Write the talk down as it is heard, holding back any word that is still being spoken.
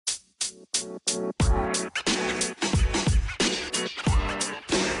All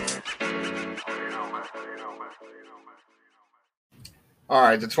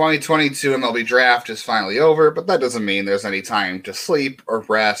right, the 2022 MLB draft is finally over, but that doesn't mean there's any time to sleep or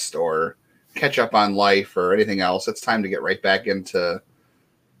rest or catch up on life or anything else. It's time to get right back into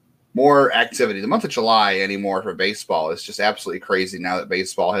more activity. The month of July anymore for baseball is just absolutely crazy now that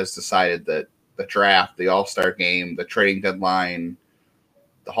baseball has decided that the draft, the All-Star game, the trading deadline,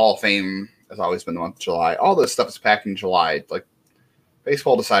 the Hall of Fame has always been the month of July. All this stuff is packed in July. Like,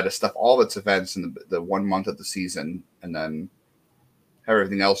 baseball decided to stuff all of its events in the 1 month of the season and then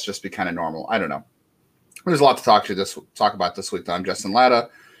everything else just be kind of normal. I don't know. There's a lot to talk about this week. I'm Justin Latta,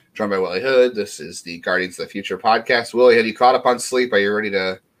 joined by Willie Hood. This is the Guardians of the Future podcast. Willie, have you caught up on sleep? Are you ready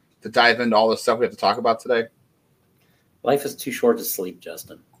to dive into all the stuff we have to talk about today? Life is too short to sleep,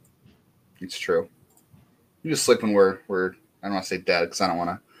 Justin. It's true. You just sleep when we're I don't want to say dead because I don't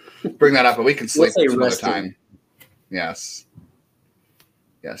want to bring that up, but we can sleep some other time. Yes.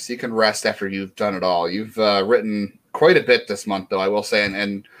 Yes, you can rest after you've done it all. You've written quite a bit this month, though, I will say,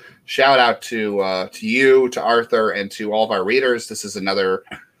 and shout out to you, to Arthur, and to all of our readers. This is another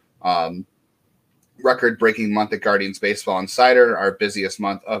record-breaking month at Guardians Baseball Insider, our busiest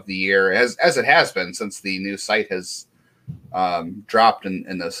month of the year, as it has been since the new site has dropped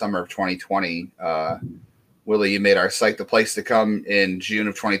in the summer of 2020. Willie, you made our site the place to come in June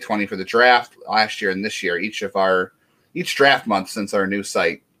of 2020 for the draft. Last year and this year, each draft month since our new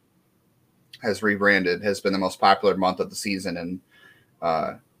site has rebranded has been the most popular month of the season,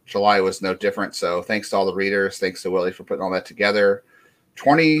 and July was no different. So thanks to all the readers. Thanks to Willie for putting all that together.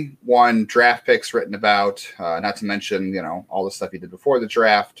 21 draft picks written about, not to mention, all the stuff he did before the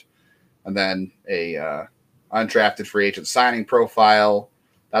draft, and then a undrafted free agent signing profile.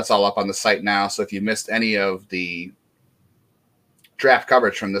 That's all up on the site now. So if you missed any of the draft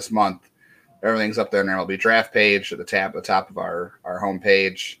coverage from this month, everything's up there in the MLB draft page at the top of our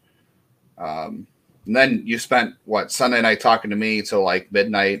homepage. And then you spent Sunday night talking to me till like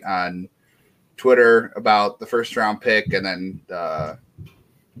midnight on Twitter about the first round pick, and then the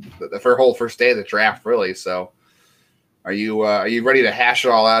whole first day of the draft, really. So are you ready to hash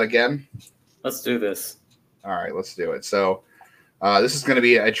it all out again? Let's do this. All right, let's do it. So this is going to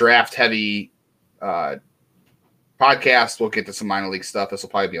be a draft heavy podcast. We'll get to some minor league stuff. This will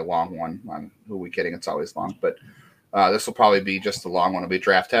probably be a long one. Who are we kidding? It's always long, but this will probably be just a long one. It'll be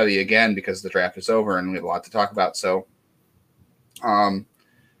draft heavy again because the draft is over and we have a lot to talk about. So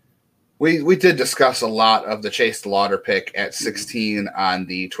we did discuss a lot of the Chase DeLauter pick at 16 on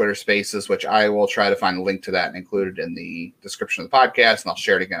the Twitter Spaces, which I will try to find a link to that and include it in the description of the podcast, and I'll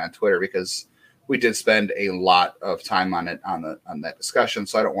share it again on Twitter because we did spend a lot of time on it on that discussion.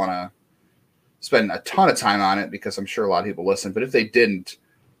 So I don't want to spend a ton of time on it because I'm sure a lot of people listen. But if they didn't,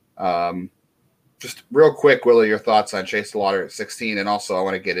 just real quick, Willie, your thoughts on Chase DeLauter at 16, and also I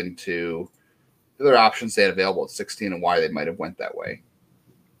want to get into the other options they had available at 16 and why they might have went that way.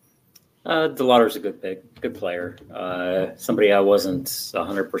 DeLauter's a good pick, good player. Somebody I wasn't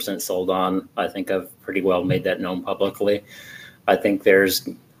 100% sold on. I think I've pretty well made that known publicly. I think there's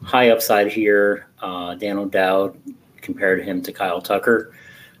high upside here. Dan O'Dowd compared him to Kyle Tucker.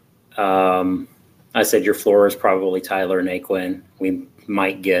 I said your floor is probably Tyler Naquin. We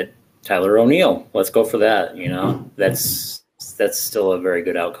might get Tyler O'Neill. Let's go for that. That's still a very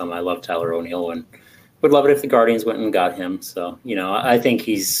good outcome. I love Tyler O'Neill and would love it if the Guardians went and got him. So, I think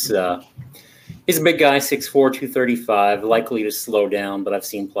he's a big guy, 6'4", 235, likely to slow down, but I've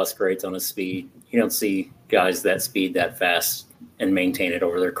seen plus grades on his speed. You don't see guys that speed that fast and maintain it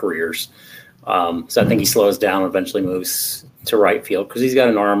over their careers. So I think he slows down, eventually moves to right field because he's got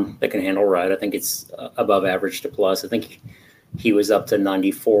an arm that can handle right. I think it's above average to plus. I think he was up to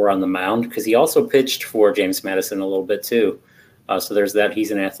 94 on the mound because he also pitched for James Madison a little bit too. So there's that.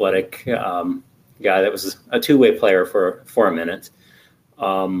 He's an athletic guy that was a two-way player for a minute.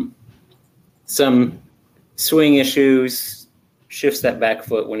 Some swing issues, shifts that back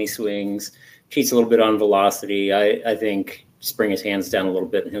foot when he swings, cheats a little bit on velocity. I think just bring his hands down a little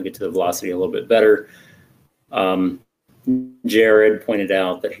bit and he'll get to the velocity a little bit better. Jared pointed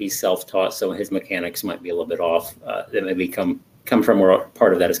out that he's self-taught, so his mechanics might be a little bit off. That maybe come from where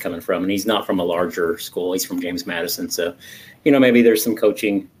part of that is coming from. And he's not from a larger school. He's from James Madison. So, maybe there's some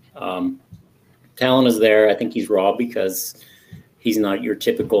coaching talent is there. I think he's raw because he's not your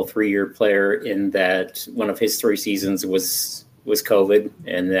typical 3-year player in that one of his 3 seasons was COVID,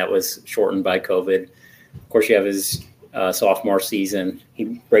 and that was shortened by COVID. Of course, you have his sophomore season.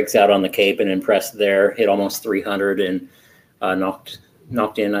 He breaks out on the Cape and impressed there, hit almost 300 and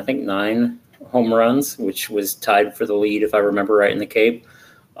knocked in, I think, 9 home runs, which was tied for the lead, if I remember right, in the Cape.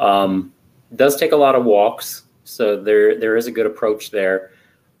 Does take a lot of walks, so there is a good approach there.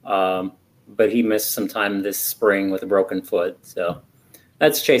 But he missed some time this spring with a broken foot, so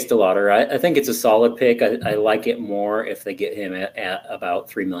that's Chase DeLauder. I think it's a solid pick. I like it more if they get him at about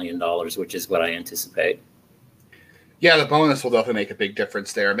 $3 million, which is what I anticipate. Yeah, the bonus will definitely make a big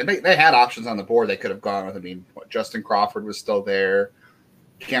difference there. I mean, they had options on the board they could have gone with. I mean, Justin Crawford was still there.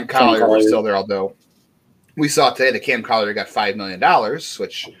 Cam Collier was still there, although we saw today that Cam Collier got $5 million,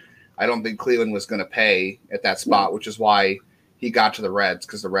 which I don't think Cleveland was going to pay at that spot, which is why he got to the Reds,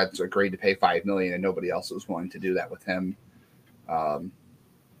 because the Reds agreed to pay $5 million and nobody else was willing to do that with him, at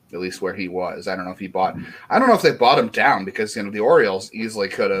least where he was. I don't know if they bought him down, because the Orioles easily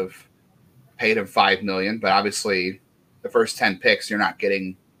could have paid him $5 million, but obviously the first 10 picks, you're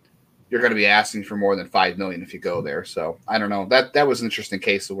going to be asking for more than $5 million if you go there. So I don't know. That was an interesting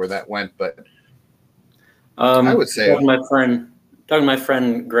case of where that went, but I would say talking to my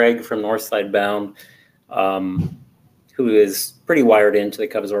friend Greg from Northside Bound, who is pretty wired into the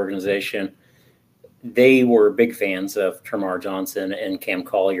Cubs organization. They were big fans of Termarr Johnson and Cam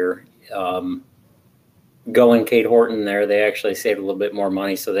Collier. Going Cade Horton there, they actually saved a little bit more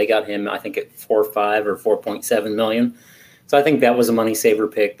money, so they got him, I think, at 4.5 or 4.7 million. So I think that was a money saver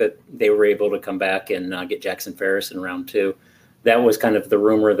pick that they were able to come back and get Jackson Ferris in round 2. That was kind of the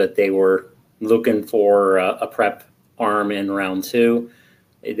rumor that they were looking for a prep arm in round 2.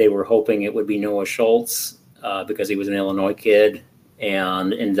 They were hoping it would be Noah Schultz because he was an Illinois kid,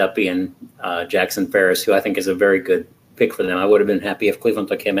 and ended up being Jackson Ferris, who I think is a very good pick for them. I would have been happy if Cleveland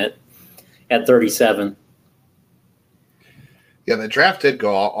took him at 37. Yeah, the draft did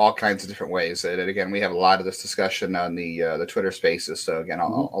go all kinds of different ways. And again, we have a lot of this discussion on the Twitter Spaces. So again,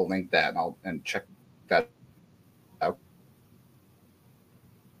 I'll link that and check that out.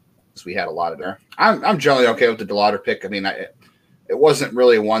 We had a lot of there. I'm generally okay with the DeLauder pick. I mean, it wasn't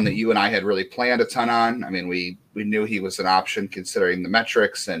really one that you and I had really planned a ton on. I mean, we knew he was an option considering the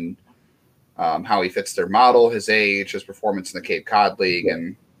metrics and how he fits their model, his age, his performance in the Cape Cod League,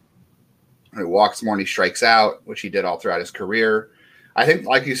 and he walks more and he strikes out, which he did all throughout his career. I think,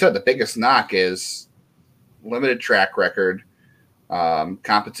 like you said, the biggest knock is limited track record,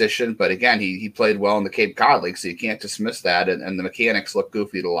 competition. But again, he played well in the Cape Cod League, so you can't dismiss that. And the mechanics look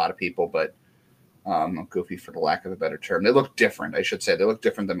goofy to a lot of people, but goofy for the lack of a better term. They look different, I should say. They look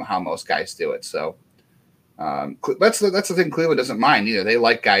different than how most guys do it. So that's the thing Cleveland doesn't mind. They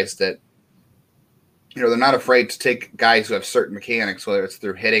like guys that, they're not afraid to take guys who have certain mechanics, whether it's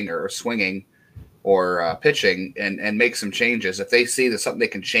through hitting or swinging or pitching, and make some changes. If they see that something they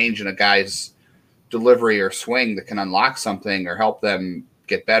can change in a guy's delivery or swing that can unlock something or help them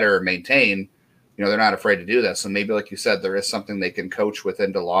get better or maintain, they're not afraid to do that. So maybe, like you said, there is something they can coach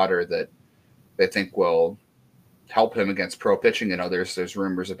within DeLauder that they think will help him against pro pitching. There's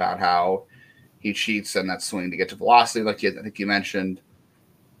rumors about how he cheats on that swing to get to velocity, like I think you mentioned.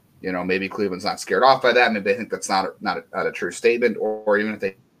 Maybe Cleveland's not scared off by that. Maybe they think that's not a true statement, or even if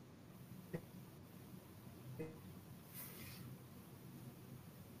they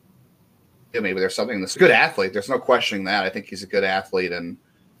maybe there's something that's a good athlete. There's no questioning that. I think he's a good athlete, and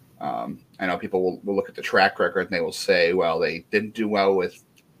I know people will look at the track record and they will say, well, they didn't do well with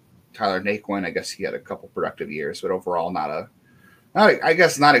Tyler Naquin. I guess he had a couple productive years, but overall not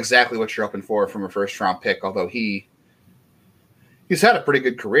exactly what you're hoping for from a first round pick, although he's had a pretty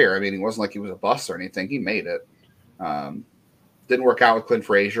good career. I mean, it wasn't like he was a bust or anything. He made it. Didn't work out with Clint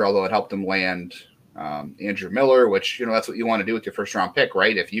Frazier, although it helped him land Andrew Miller, which, that's what you want to do with your first round pick,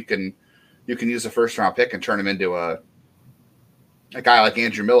 right? If you can use a first round pick and turn him into a guy like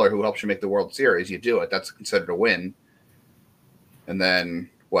Andrew Miller who helps you make the World Series, you do it. That's considered a win. And then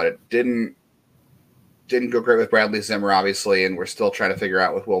it didn't go great with Bradley Zimmer, obviously, and we're still trying to figure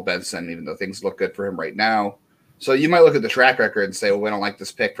out with Will Benson, even though things look good for him right now. So you might look at the track record and say, well, we don't like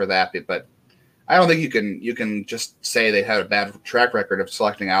this pick for that, but I don't think you can just say they had a bad track record of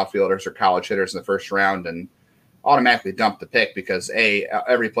selecting outfielders or college hitters in the first round and automatically dump the pick because A,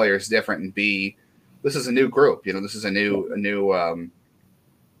 every player is different, and B, this is a new group. This is a new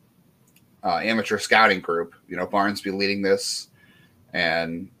amateur scouting group. Barnsby leading this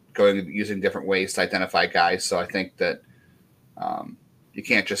and using different ways to identify guys. So I think that you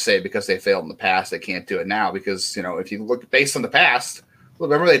can't just say because they failed in the past they can't do it now, because if you look based on the past,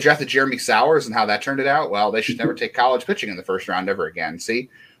 remember they drafted Jeremy Sowers and how that turned it out. Well, they should never take college pitching in the first round ever again. See,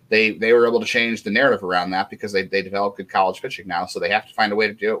 they were able to change the narrative around that because they developed good college pitching now, so they have to find a way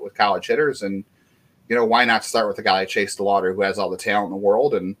to do it with college hitters. And why not start with a guy like Chase DeLauder who has all the talent in the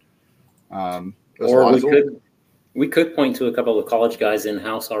world? And we could point to a couple of college guys in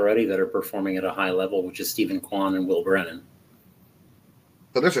house already that are performing at a high level, which is Stephen Kwan and Will Brennan.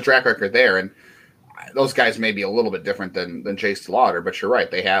 So there's a track record there, and those guys may be a little bit different than Chase DeLauder, but you're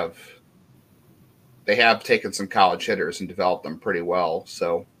right. They have taken some college hitters and developed them pretty well.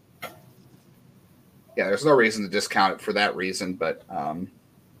 So yeah, there's no reason to discount it for that reason, but I don't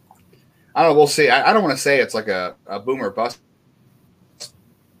know. We'll see. I don't want to say it's like a boom or bust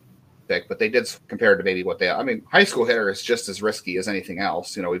pick, but they did compare to maybe what they. I mean, high school hitter is just as risky as anything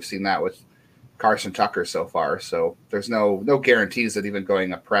else. You know, we've seen that with Carson Tucker so far. So there's no guarantees that even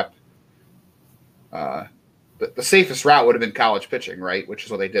going a prep. The safest route would have been college pitching, right? Which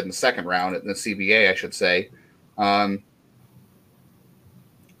is what they did in the second round in the CBA, I should say.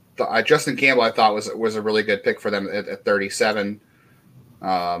 Justin Campbell, I thought was a really good pick for them at 37.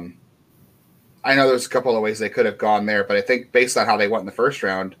 I know there's a couple of ways they could have gone there, but I think based on how they went in the first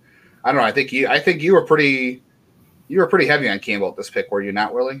round, I don't know. I think you were pretty heavy on Campbell at this pick, were you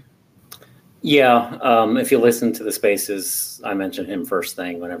not, Willie? Yeah. If you listen to the spaces, I mentioned him first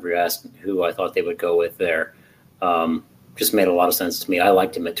thing whenever you asked who I thought they would go with there. Just made a lot of sense to me. I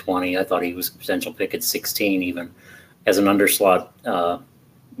liked him at 20. I thought he was a potential pick at 16, even as an underslot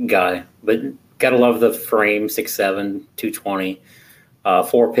guy. But gotta love the frame, 6'7", 220,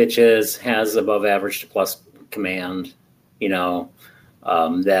 4 pitches, has above average to plus command. You know,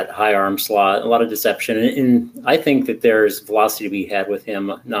 that high arm slot, a lot of deception. And I think that there's velocity to be had with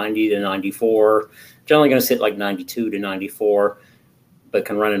him, 90 to 94. Generally going to sit like 92 to 94, but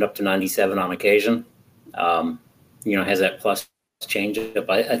can run it up to 97 on occasion. You know, has that plus changeup.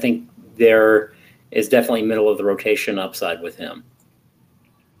 I think there is definitely middle of the rotation upside with him.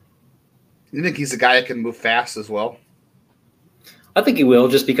 You think he's a guy that can move fast as well? I think he will,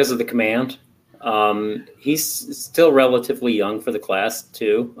 just because of the command. He's still relatively young for the class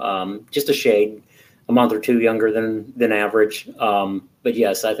too. Just a shade, a month or two younger than average. But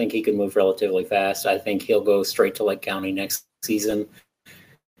yes, I think he can move relatively fast. I think he'll go straight to Lake County next season.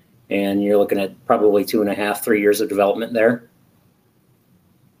 And you're looking at probably 2.5, 3 years of development there.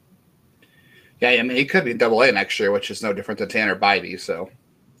 Yeah, I mean, he could be in Double-A next year, which is no different than Tanner Bybee, so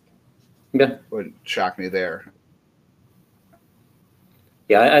yeah, wouldn't shock me there.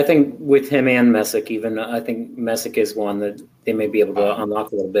 Yeah, I think with him and Messick, even I think Messick is one that they may be able to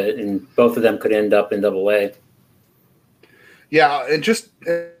unlock a little bit, and both of them could end up in Double-A. Yeah, and just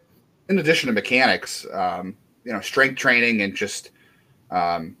in addition to mechanics, strength training and just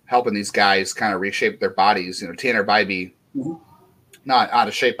helping these guys kind of reshape their bodies. You know, Tanner Bybee, not out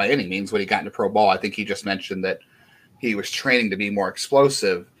of shape by any means when he got into pro ball. I think he just mentioned that he was training to be more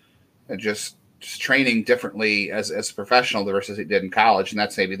explosive and just training differently as a professional versus he did in college. And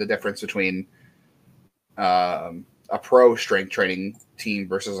that's maybe the difference between a pro strength training team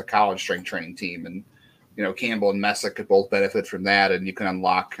versus a college strength training team. And, you know, Campbell and Messick could both benefit from that. And you can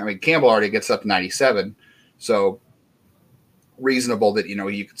unlock, I mean, Campbell already gets up to 97. So reasonable that, you know,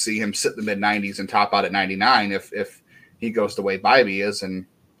 you could see him sit in the mid 90s and top out at 99 if he goes the way Bybee is and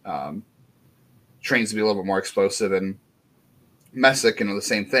trains to be a little bit more explosive. And Messick, you know, the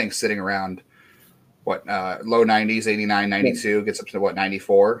same thing, sitting around low 90s, 89, 92, gets up to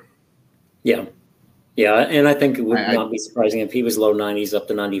 94. Yeah, and I think it would not be surprising if he was low 90s up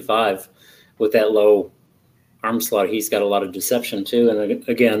to 95 with that low arm slot. He's got a lot of deception too, and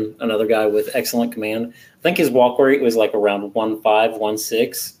again, another guy with excellent command. I think his walk rate was like around 1.5,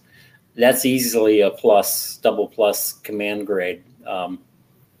 1.6. That's easily a double plus command grade. How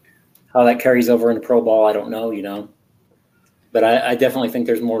that carries over into pro ball, I don't know, you know. But I definitely think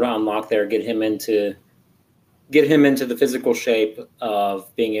there's more to unlock there. Get him into the physical shape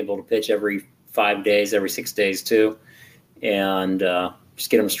of being able to pitch every 5 days, every 6 days too, and just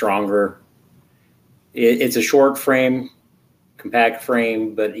get him stronger. It's a short frame, compact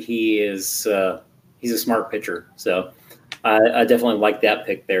frame, but he's a smart pitcher. So I definitely like that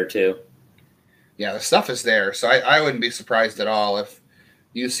pick there too. Yeah, the stuff is there. So I wouldn't be surprised at all if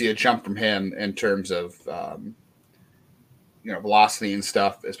you see a jump from him in terms of velocity and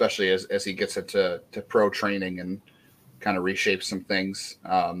stuff, especially as he gets into pro training and kind of reshapes some things.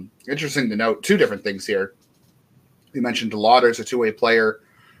 Interesting to note two different things here. You mentioned DeLauder's a two-way player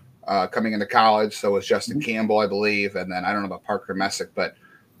coming into college. So was Justin Campbell, I believe. And then I don't know about Parker Messick, but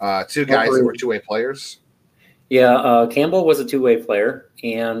two guys that were two-way players. Yeah, Campbell was a two-way player,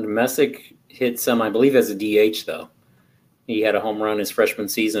 and Messick hit some, I believe, as a DH, though. He had a home run his freshman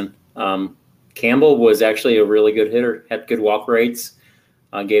season. Campbell was actually a really good hitter, had good walk rates,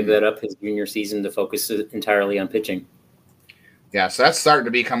 gave that up his junior season to focus entirely on pitching. Yeah, so that's starting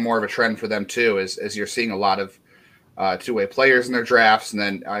to become more of a trend for them, too, as you're seeing a lot of two-way players in their drafts. And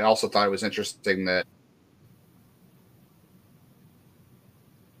then I also thought it was interesting that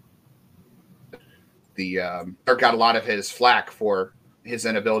got a lot of his flack for his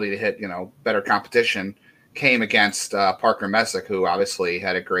inability to hit, better competition came against Parker Messick, who obviously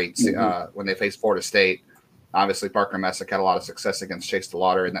had a great when they faced Florida State. Obviously, Parker Messick had a lot of success against Chase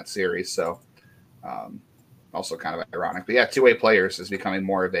DeLauder in that series, so also kind of ironic. But yeah, two-way players is becoming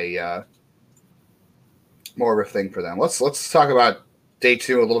more of a thing for them. Let's talk about day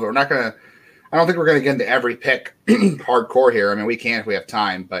 2 a little bit. I don't think we're gonna get into every pick hardcore here. I mean, we can if we have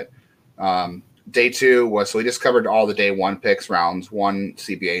time, but day 2 was, so we just covered all the day 1 picks, rounds 1,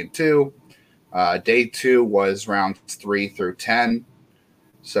 CBA, and 2. Day 2 was rounds 3 through 10.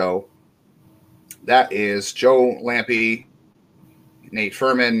 So that is Joe Lampe, Nate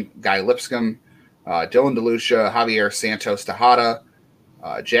Furman, Guy Lipscomb, Dylan DeLucia, Javier Santos Tejada,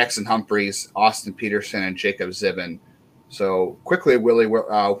 Jackson Humphreys, Austin Peterson, and Jacob Zibin. So quickly, Willie,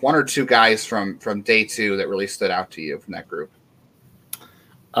 1 or 2 guys from day 2 that really stood out to you from that group.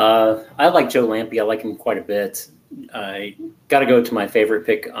 I like Joe Lampe. I like him quite a bit. I got to go to my favorite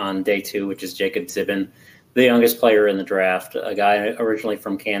pick on day 2, which is Jacob Zibin, the youngest player in the draft, a guy originally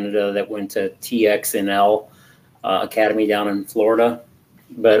from Canada that went to TXNL Academy down in Florida.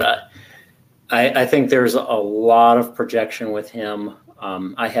 But I think there's a lot of projection with him.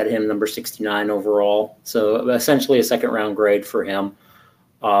 I had him number 69 overall, so essentially a second-round grade for him.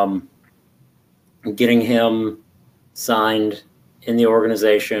 Getting him signed in the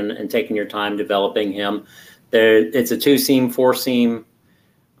organization and taking your time developing him. It's a 2-seam, 4-seam.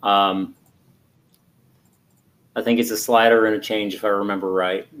 I think it's a slider and a change, if I remember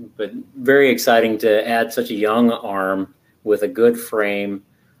right. But very exciting to add such a young arm with a good frame.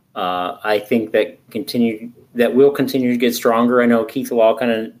 I think that will continue to get stronger. I know Keith Law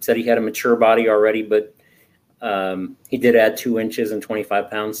kind of said he had a mature body already, but he did add 2 inches and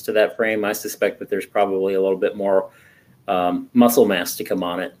 25 pounds to that frame. I suspect that there's probably a little bit more muscle mass to come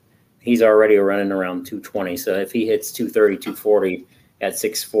on it. He's already running around 220. So if he hits 230, 240 at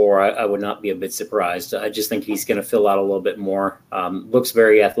 6'4", I would not be a bit surprised. I just think he's going to fill out a little bit more. Looks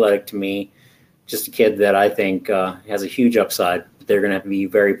very athletic to me. Just a kid that I think has a huge upside. But they're going to have to be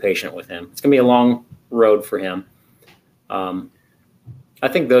very patient with him. It's going to be a long road for him. I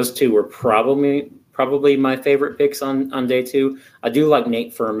think those 2 were probably my favorite picks on day 2. I do like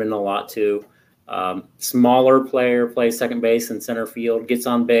Nate Furman a lot too. Smaller player, plays second base and center field, gets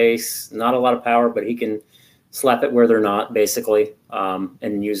on base, not a lot of power, but he can slap it where they're not, basically,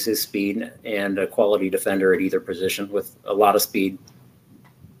 and use his speed, and a quality defender at either position with a lot of speed.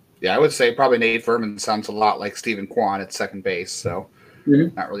 Yeah, I would say probably Nate Furman sounds a lot like Stephen Kwan at second base, so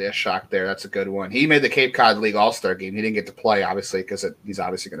not really a shock there. That's a good one. He made the Cape Cod League All-Star game. He didn't get to play, obviously, because he's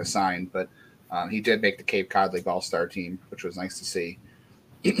obviously going to sign, but he did make the Cape Cod League All-Star team, which was nice to see.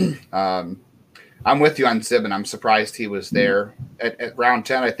 I'm with you on Zibin. I'm surprised he was there at round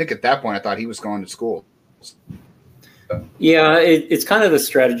 10. I think at that point I thought he was going to school. Yeah, it's kind of the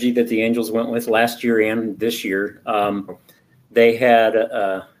strategy that the Angels went with last year and this year. They had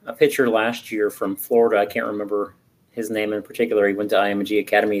a pitcher last year from Florida. I can't remember his name in particular. He went to IMG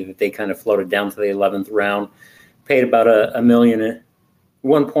Academy that they kind of floated down to the 11th round. Paid about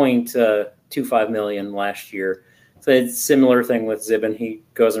 $1.25 million last year. So it's a similar thing with Zibin. He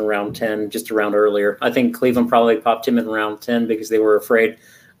goes in round 10, just a round earlier. I think Cleveland probably popped him in round 10 because they were afraid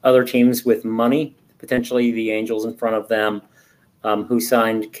other teams with money, potentially the Angels in front of them, who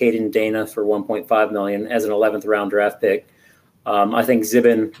signed Caden Dana for $1.5 million as an 11th round draft pick. I think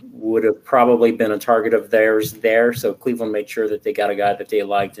Zibin would have probably been a target of theirs there. So Cleveland made sure that they got a guy that they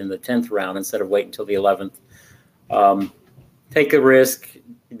liked in the 10th round instead of waiting until the 11th. Take a risk.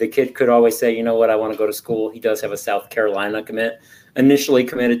 The kid could always say, you know what, I want to go to school. He does have a South Carolina commit. Initially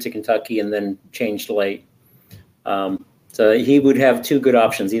committed to Kentucky and then changed late. So he would have 2 good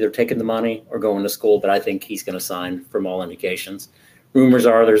options, either taking the money or going to school, but I think he's going to sign from all indications. Rumors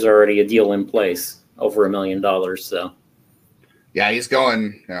are there's already a deal in place, over $1 million. So, yeah, he's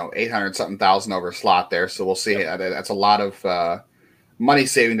going, 800-something thousand over slot there. So we'll see. Yep. That's a lot of money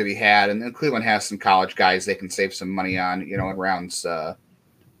saving to be had. And then Cleveland has some college guys they can save some money on, in rounds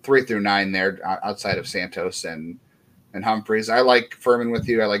 3 through 9 there outside of Santos and Humphreys. I like Furman with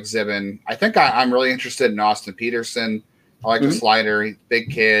you. I like Zibin. I think I'm really interested in Austin Peterson. I like the slider. He's a big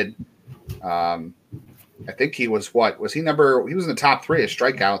kid. I think he was he was in the top 3 of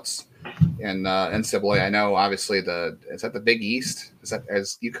strikeouts in NCAA. I know, obviously, is that the Big East? Is that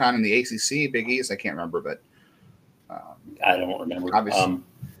as UConn in the ACC, Big East? I can't remember, but I don't remember. Obviously,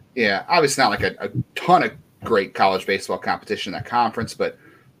 obviously not like a ton of great college baseball competition in that conference, but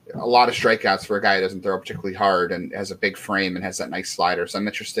a lot of strikeouts for a guy who doesn't throw particularly hard and has a big frame and has that nice slider. So I'm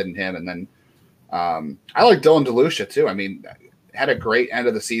interested in him. And then I like Dylan DeLucia too. I mean, had a great end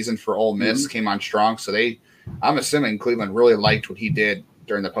of the season for Ole Miss, came on strong. So they I'm assuming Cleveland really liked what he did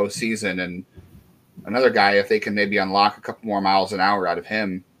during the postseason. And another guy, if they can maybe unlock a couple more miles an hour out of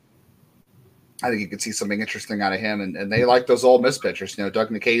him, I think you could see something interesting out of him. And they like those Ole Miss pitchers, Doug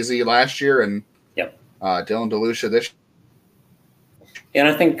Nikhazy last year and Dylan DeLucia this year. And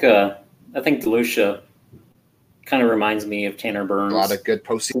I think DeLucia kind of reminds me of Tanner Burns. A lot of good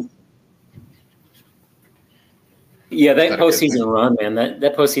postseason. Yeah, that postseason run, man,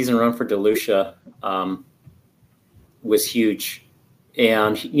 that postseason run for DeLucia was huge.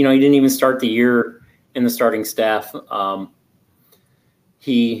 And, he didn't even start the year in the starting staff.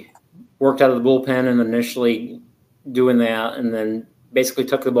 He worked out of the bullpen and initially doing that, and then basically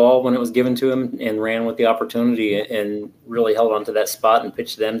took the ball when it was given to him and ran with the opportunity and really held on to that spot and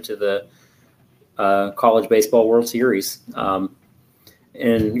pitched them to the College Baseball World Series.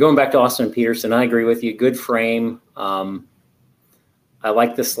 And going back to Austin Peterson, I agree with you. Good frame. I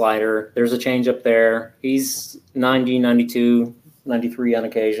like the slider. There's a change up there. He's 90, 92, 93 on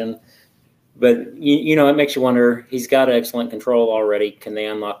occasion. But, it makes you wonder, he's got excellent control already. Can they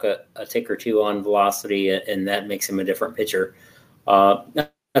unlock a tick or two on velocity, and that makes him a different pitcher?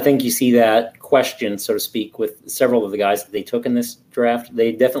 I think you see that question, so to speak, with several of the guys that they took in this draft.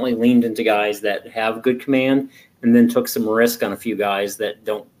 They definitely leaned into guys that have good command and then took some risk on a few guys that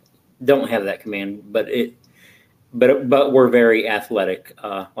don't have that command, but we're very athletic,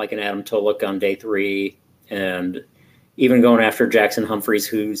 like an Adam Tulloch on day 3, and even going after Jackson Humphreys,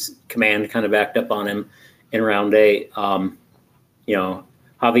 whose command kind of backed up on him in round 8. Javier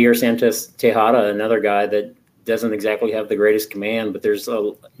Santos Tejada, another guy that doesn't exactly have the greatest command, but there's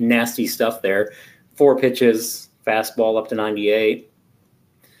a nasty stuff there. 4 pitches, fastball up to 98,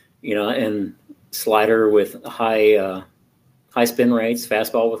 and slider with high spin rates,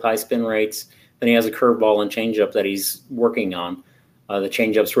 fastball with high spin rates. Then he has a curveball and changeup that he's working on. The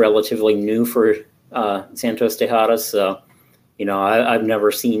changeup's relatively new for Santos Tejada, so I've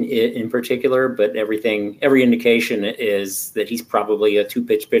never seen it in particular, but every indication is that he's probably a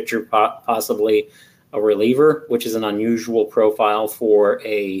 2-pitch pitcher, possibly a reliever, which is an unusual profile for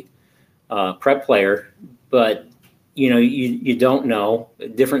a prep player. But you don't know.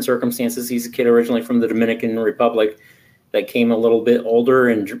 Different circumstances. He's a kid originally from the Dominican Republic that came a little bit older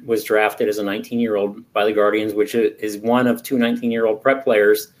and was drafted as a 19-year-old by the Guardians, which is one of 2 19-year-old prep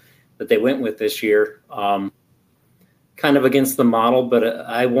players that they went with this year. Kind of against the model, but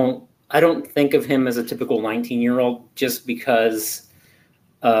I don't think of him as a typical 19-year-old just because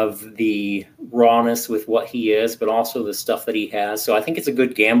of the rawness with what he is, but also the stuff that he has. So I think it's a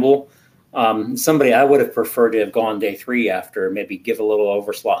good gamble. Somebody I would have preferred to have gone day 3 after, maybe give a little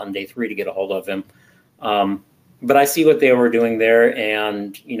overslot on day 3 to get a hold of him. But I see what they were doing there,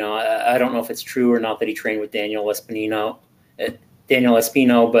 and I don't know if it's true or not that he trained with Daniel Espino,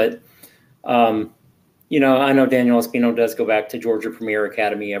 but I know Daniel Espino does go back to Georgia Premier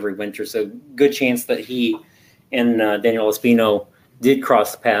Academy every winter, so good chance that he and Daniel Espino did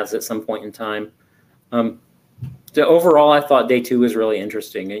cross paths at some point in time. So overall, I thought day 2 was really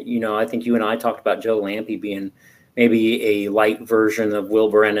interesting. I think you and I talked about Joe Lampe being maybe a light version of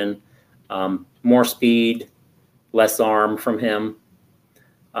Will Brennan, more speed, less arm from him.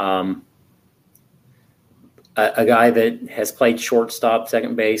 A guy that has played shortstop,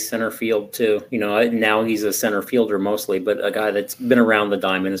 second base, center field too. Now he's a center fielder mostly, but a guy that's been around the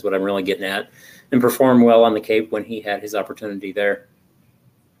diamond is what I'm really getting at, and performed well on the Cape when he had his opportunity there.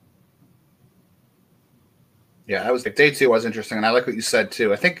 Yeah, that was day 2 was interesting, and I like what you said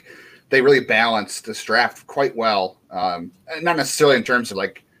too. I think they really balanced this draft quite well. Not necessarily in terms of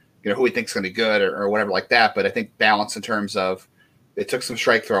who we think is going to be good or whatever like that, but I think balance in terms of they took some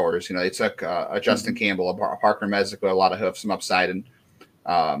strike throwers. They took a Justin Campbell, a Parker Messick, a lot of some upside, and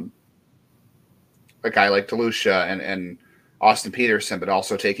a guy like DeLucia and Austin Peterson, but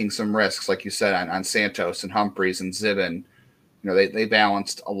also taking some risks, like you said, on Santos and Humphreys and Zibin. They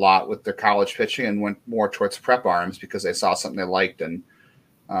balanced a lot with their college pitching and went more towards prep arms because they saw something they liked. And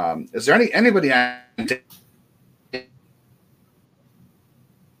is there anybody on day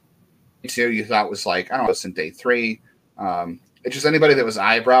 2 you thought was I don't know, it's in day 3? It's just anybody that was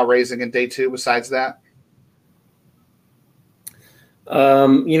eyebrow raising in day 2 besides that?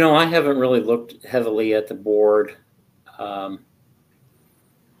 I haven't really looked heavily at the board.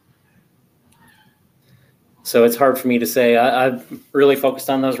 So it's hard for me to say. I've really focused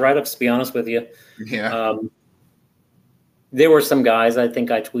on those write-ups, to be honest with you. Yeah. There were some guys I think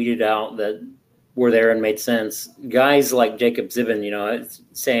I tweeted out that were there and made sense. Guys like Jacob Zibin,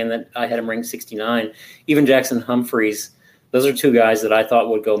 saying that I had him ranked 69. Even Jackson Humphreys, those are 2 guys that I thought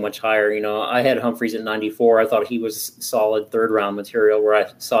would go much higher. I had Humphreys at 94. I thought he was solid 3rd-round material, where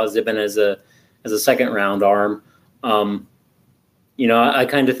I saw Zibin as a as a second round arm. I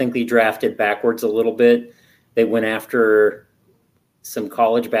kind of think they drafted backwards a little bit. They went after some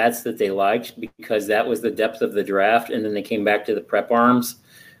college bats that they liked because that was the depth of the draft, and then they came back to the prep arms.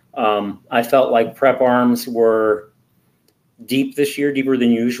 I felt like prep arms were deep this year, deeper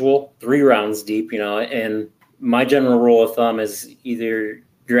than usual, 3 rounds deep, and my general rule of thumb is either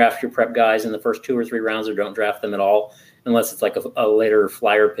draft your prep guys in the first 2 or 3 rounds or don't draft them at all, unless it's like a later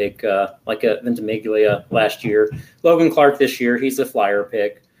flyer pick, like a Ventimiglia last year. Logan Clark this year, he's a flyer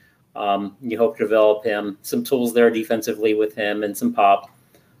pick. You hope to develop him, some tools there defensively with him and some pop.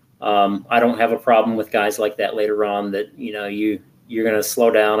 I don't have a problem with guys like that later on that, you're going to slow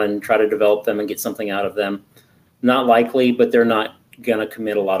down and try to develop them and get something out of them. Not likely, but they're not going to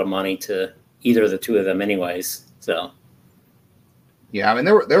commit a lot of money to either of the 2 of them anyways. So. Yeah, I mean,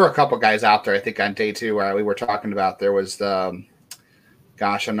 there were a couple guys out there, I think, on day 2 where we were talking about. There was I'm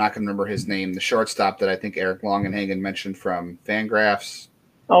not going to remember his name, the shortstop that I think Eric Longenhagen mentioned from Fangraphs.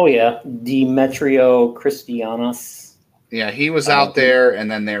 Oh, yeah, Demetrio Christianos. Yeah, he was out there,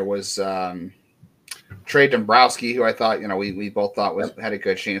 and then there was Trey Dombrowski, who I thought, we both thought had a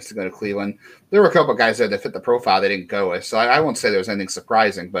good chance to go to Cleveland. There were a couple of guys there that fit the profile they didn't go with, so I won't say there was anything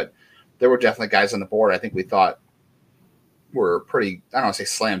surprising, but there were definitely guys on the board I think we thought were pretty, I don't want to say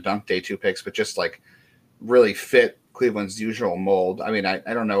slam dunk day 2 picks, but just like really fit Cleveland's usual mold. I mean, I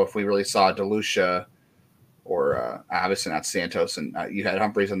don't know if we really saw DeLucia or obviously not Santos, and you had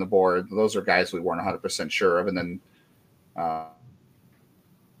Humphreys on the board. Those are guys we weren't 100% sure of. And then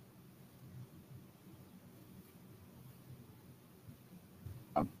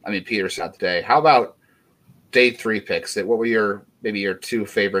Peter's out today. How about day 3 picks? What were maybe your 2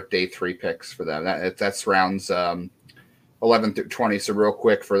 favorite day 3 picks for them? That's rounds 11 through 20. So real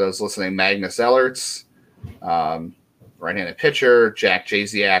quick for those listening, Magnus Ellerts, right-handed pitcher, Jack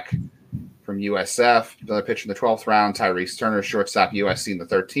Jasiak from USF, another pitcher in the 12th round, Tyrese Turner, shortstop, USC in the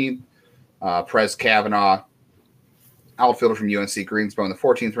 13th, Prez Kavanaugh, outfielder from UNC Greensboro in the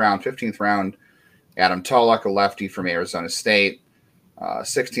 14th round, 15th round, Adam Tulloch, a lefty from Arizona State,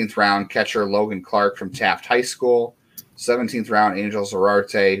 16th round, catcher Logan Clark from Taft High School, 17th round, Angel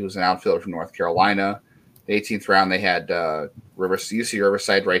Zarate, who's an outfielder from North Carolina. The 18th round, they had UC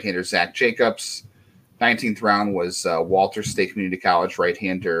Riverside right-hander Zach Jacobs. 19th round was Walter State Community College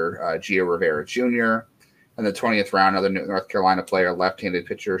right-hander Gio Rivera Jr. And the 20th round, another North Carolina player, left-handed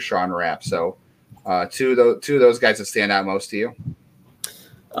pitcher Sean Rapp. So 2 of those guys that stand out most to you?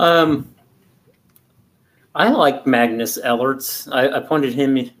 I like Magnus Ellerts. I pointed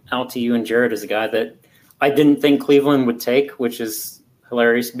him out to you and Jared as a guy that I didn't think Cleveland would take, which is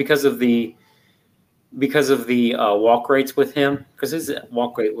hilarious because of the walk rates with him, because his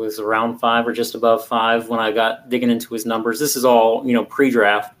walk rate was around 5 or just above 5 when I got digging into his numbers. This is all,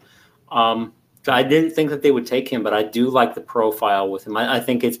 pre-draft. So I didn't think that they would take him, but I do like the profile with him. I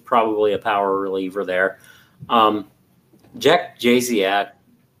think it's probably a power reliever there. Jack Jasiak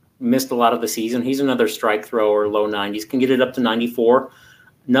missed a lot of the season. He's another strike thrower, low 90s, can get it up to 94.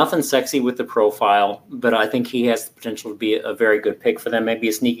 Nothing sexy with the profile, but I think he has the potential to be a very good pick for them, maybe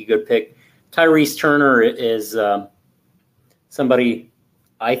a sneaky good pick. Tyrese Turner is somebody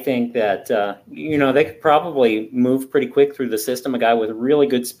I think that, they could probably move pretty quick through the system, a guy with really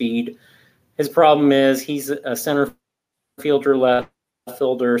good speed. His problem is he's a center fielder, left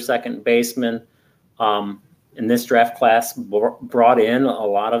fielder, second baseman. In this draft class, brought in a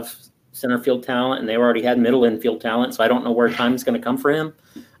lot of center field talent, and they already had middle infield talent, so I don't know where time is going to come for him.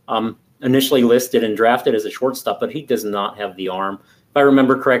 Initially listed and drafted as a shortstop, but he does not have the arm. If I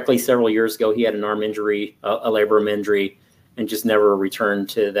remember correctly, several years ago, he had an arm injury, a labrum injury, and just never returned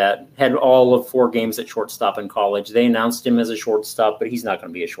to that. Had all of 4 games at shortstop in college. They announced him as a shortstop, but he's not going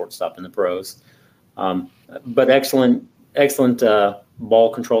to be a shortstop in the pros. But excellent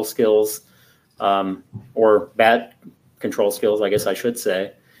ball control skills, or bat control skills, I guess I should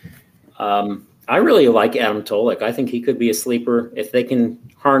say. I really like Adam Tulloch. I think he could be a sleeper if they can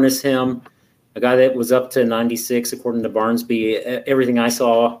harness him. A guy that was up to 96, according to Barnsby. Everything I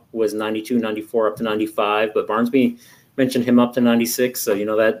saw was 92, 94, up to 95. But Barnsby mentioned him up to 96. So,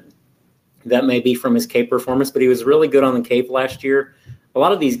 that may be from his Cape performance. But he was really good on the Cape last year. A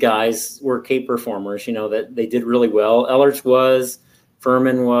lot of these guys were Cape performers, that they did really well. Ellerts was,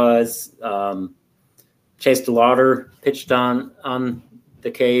 Furman was, Chase DeLauder pitched on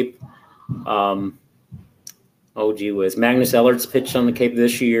the Cape. Magnus Ellerts pitched on the Cape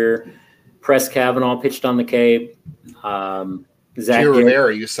this year. Press Kavanaugh pitched on the Cape. Zach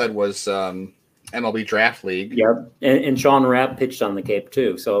Rivera, you said, was MLB Draft League. Yep, and Sean Rapp pitched on the Cape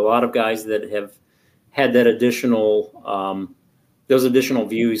too. So a lot of guys that have had that additional those additional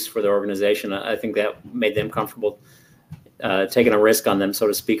views for the organization. I think that made them comfortable taking a risk on them, so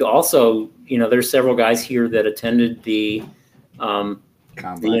to speak. Also, there's several guys here that attended the MLB,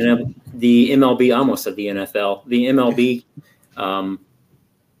 almost at the NFL, the MLB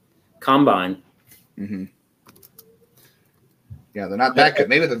combine. Mm-hmm. Yeah, they're not that good.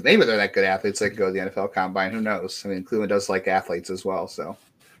 Maybe they're that good athletes. They can go to the NFL combine. Who knows? I mean, Cleveland does like athletes as well, so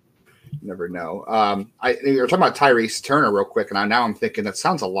you never know. You're talking about Tyrese Turner real quick, and now I'm thinking that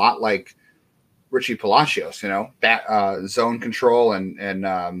sounds a lot like Richie Palacios. That zone control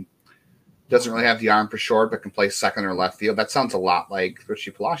and doesn't really have the arm for short, but can play second or left field. That sounds a lot like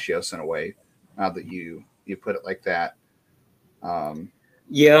Richie Palacios in a way. Now that you put it like that.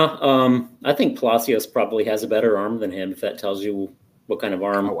 I think Palacios probably has a better arm than him, if that tells you what kind of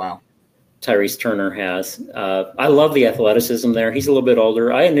arm Tyrese Turner has. I love the athleticism there. He's a little bit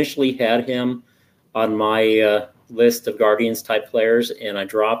older. I initially had him on my list of Guardians type players, and I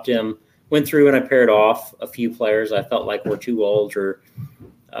dropped him, went through and I paired off a few players I felt like were too old or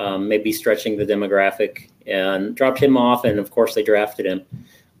maybe stretching the demographic, and dropped him off. And of course they drafted him.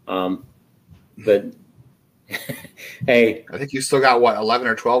 But hey, I think you still got 11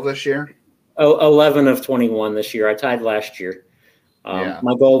 or 12 this year. 11 of 21 this year. I tied last year.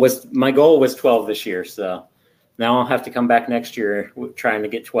 My goal was 12 this year. So now I'll have to come back next year trying to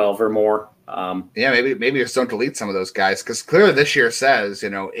get 12 or more. Maybe just don't delete some of those guys, because clearly this year says,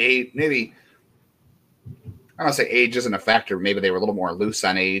 age, maybe I don't say age isn't a factor. Maybe they were a little more loose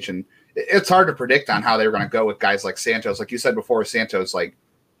on age, and it's hard to predict on how they were going to go with guys like Santos. Like you said before, Santos,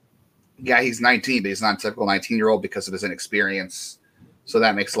 he's 19, but he's not a typical 19-year-old because of his inexperience. So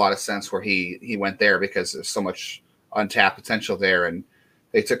that makes a lot of sense where he went there, because there's so much untapped potential there. And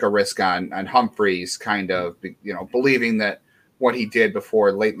they took a risk on Humphreys, kind of, believing that what he did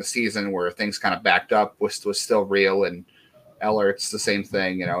before late in the season, where things kind of backed up, was still real. And Ellert's the same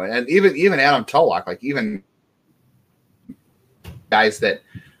thing, and even Adam Tulloch, even guys that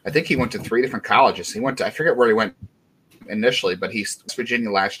I think he went to 3 different colleges. He went to, I forget where he went initially, but he's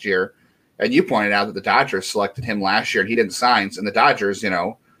Virginia last year. And you pointed out that the Dodgers selected him last year and he didn't sign. And the Dodgers,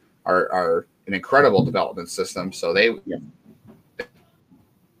 are an incredible development system. So they're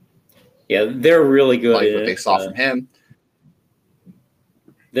really good. Like what they saw from him.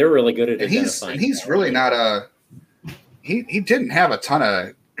 They're really good at identifying. He's really not he didn't have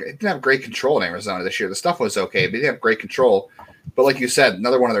didn't have great control in Arizona this year. The stuff was okay, but he didn't have great control. But like you said,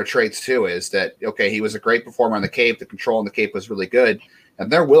 another one of their traits too is that, he was a great performer on the Cape. The control on the Cape was really good.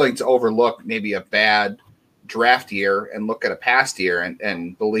 And they're willing to overlook maybe a bad draft year and look at a past year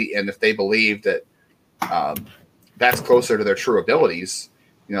and believe. And if they believe that that's closer to their true abilities,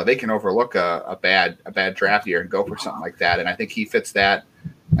 they can overlook a bad draft year and go for something like that. And I think he fits that.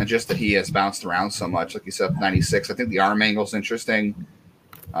 And just that he has bounced around so much, like you said, 96. I think the arm angle is interesting.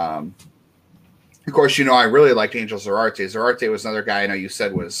 Of course, I really liked Angel Zarate. Zarate was another guy I know you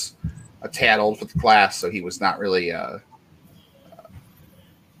said was a tad old for the class, so he was not really a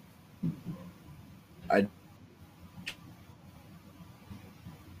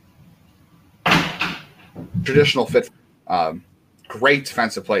traditional fit. Great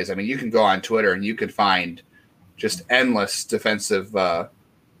defensive plays. I mean, you can go on Twitter and you can find just endless defensive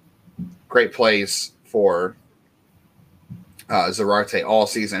great plays for Zarate all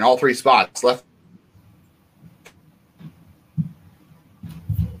season, all 3 spots left.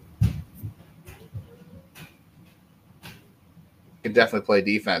 Can definitely play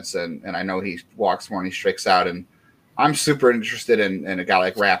defense, and I know he walks more and he strikes out, and I'm super interested in a guy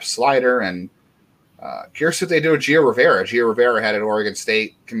like Rapp Slider, and curious what they do with Gio Rivera. Gio Rivera had an Oregon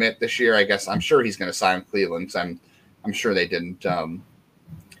State commit this year. I guess I'm sure he's going to sign with Cleveland, because I'm sure they didn't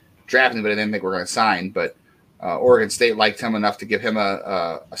draft him, but I didn't think we're going to sign. But Oregon State liked him enough to give him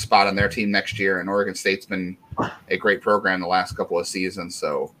a spot on their team next year, and Oregon State's been a great program the last couple of seasons.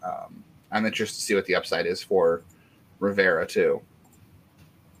 So I'm interested to see what the upside is for Rivera too.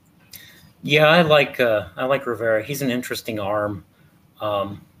 Yeah, I like Rivera. He's an interesting arm.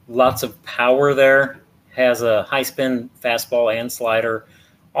 Lots of power there. Has a high spin fastball and slider.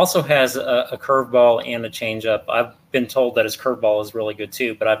 Also has a curveball and a changeup. I've been told that his curveball is really good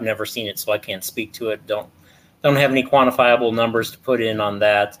too, but I've never seen it, so I can't speak to it. Don't have any quantifiable numbers to put in on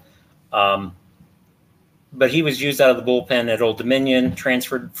that. But he was used out of the bullpen at Old Dominion,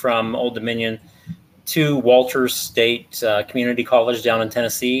 transferred from Old Dominion to Walters State Community College down in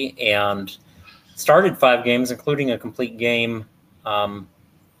Tennessee, and started 5 games, including a complete game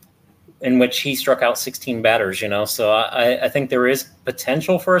in which he struck out 16 batters, So I think there is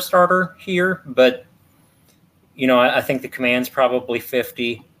potential for a starter here, but, I think the command's probably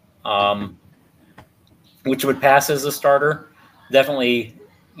 50, which would pass as a starter. definitely,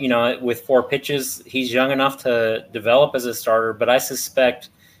 with 4 pitches, he's young enough to develop as a starter, but I suspect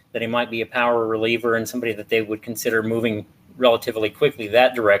that he might be a power reliever and somebody that they would consider moving relatively quickly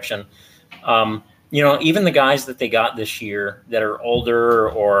that direction. Even the guys that they got this year that are older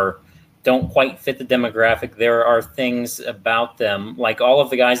or don't quite fit the demographic, there are things about them, like all of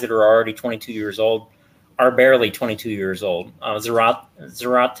the guys that are already 22 years old are barely 22 years old.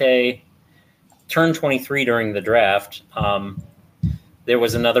 Zarate turned 23 during the draft. There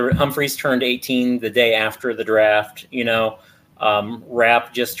was another, Humphreys turned 18 the day after the draft.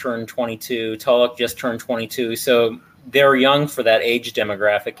 Rapp just turned 22. Tulloch just turned 22. So they're young for that age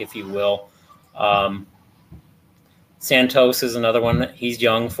demographic, if you will. Santos is another one. He's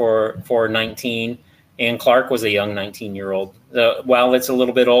young for 19. And Clark was a young 19-year-old. While it's a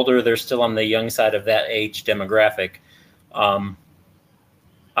little bit older, they're still on the young side of that age demographic.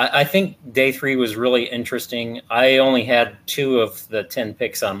 I think day 3 was really interesting. I only had 2 of the 10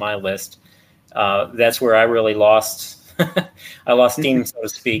 picks on my list. That's where I really lost. I lost steam, so to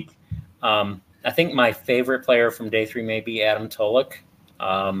speak. I think my favorite player from day 3 may be Adam Tulloch.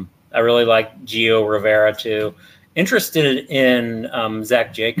 I really like Gio Rivera too. Interested in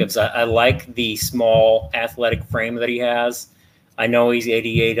Zach Jacobs. I like the small athletic frame that he has. I know he's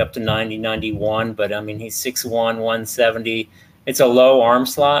 88 up to 90, 91, but I mean, he's 6'1", 170. It's a low arm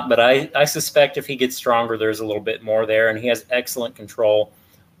slot, but I suspect if he gets stronger, there's a little bit more there, and he has excellent control.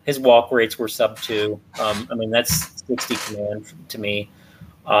 His walk rates were sub-2. That's 60 command to me.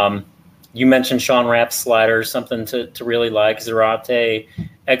 You mentioned Sean Rapp's slider, something to really like. Zarate,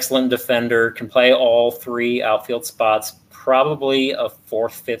 excellent defender, can play all 3 outfield spots, probably a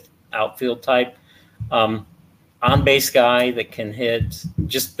 4th, 5th outfield type. On-base guy that can hit,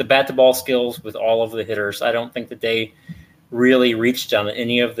 just the bat-to-ball skills with all of the hitters. I don't think that they really reached on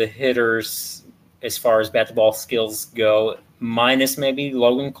any of the hitters as far as bat-to-ball skills go, minus maybe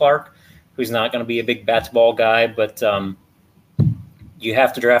Logan Clark, who's not going to be a big bat-to-ball guy, but you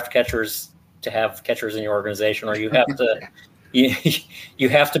have to draft catchers to have catchers in your organization, or you have to you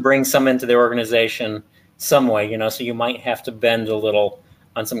have to bring some into the organization some way, so you might have to bend a little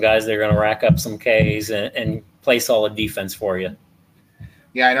on some guys that are going to rack up some Ks and play solid defense for you.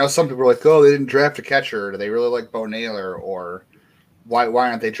 Yeah, I know some people are like, oh, they didn't draft a catcher. Do they really like Bo Naylor? Or why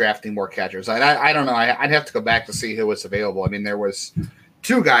aren't they drafting more catchers? I don't know. I'd have to go back to see who was available. I mean, there was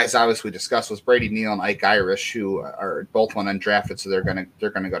 2 guys obviously we discussed was Brady Neal and Ike Irish, who are both undrafted, so they're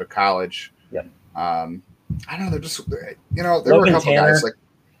gonna go to college. Yeah. I don't know. They're just there were a couple guys like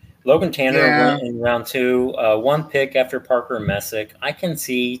Logan Tanner went in round 2, 1 pick after Parker Messick. I can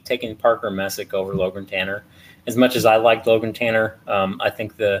see taking Parker Messick over Logan Tanner. As much as I like Logan Tanner, I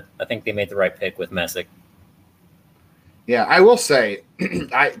think they made the right pick with Messick. Yeah, I will say,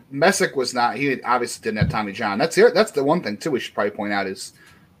 Messick was not. He obviously didn't have Tommy John. That's the one thing too. We should probably point out is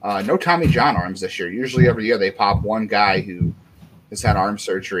no Tommy John arms this year. Usually every year they pop one guy who has had arm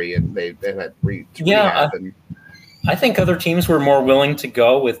surgery and they've had rehab. I think other teams were more willing to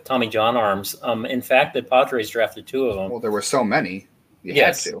go with Tommy John arms. In fact, the Padres drafted 2 of them. Well, there were so many. You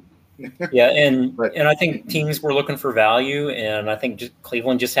had to. Yeah, and I think teams were looking for value, and I think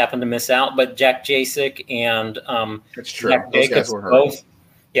Cleveland just happened to miss out. But Jack Jasek and it's true. Jack Jacobs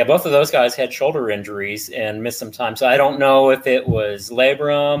both of those guys had shoulder injuries and missed some time. So I don't know if it was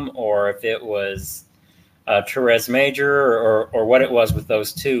labrum or if it was Therese Major or what it was with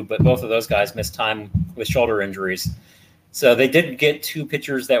those 2, but both of those guys missed time with shoulder injuries. So they did get 2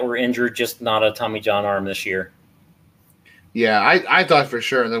 pitchers that were injured, just not a Tommy John arm this year. Yeah, I thought for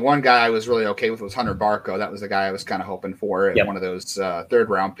sure. The one guy I was really okay with was Hunter Barco. That was the guy I was kind of hoping for in one of those 3rd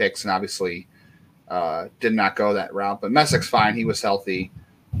round picks, and obviously did not go that route. But Messick's fine. He was healthy.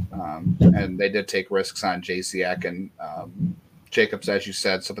 And they did take risks on JCX and Jacobs, as you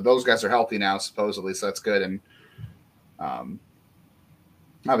said. So, but those guys are healthy now, supposedly, so that's good. And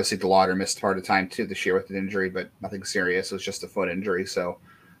obviously DeLauder missed part of the time, too, this year with an injury, but nothing serious. It was just a foot injury. So,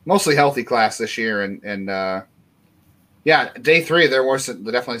 mostly healthy class this year. And yeah, day 3, there were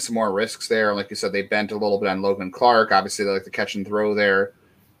definitely some more risks there. Like you said, they bent a little bit on Logan Clark. Obviously, they like the catch and throw there.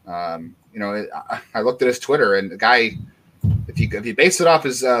 I looked at his Twitter, and the guy, if you base it off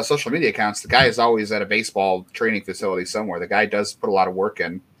his social media accounts, the guy is always at a baseball training facility somewhere. The guy does put a lot of work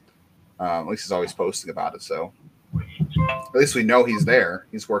in. At least he's always posting about it. So at least we know he's there.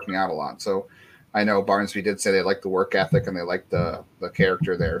 He's working out a lot. So I know Barnsby did say they like the work ethic and they like the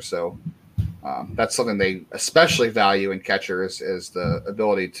character there. So that's something they especially value in catchers is the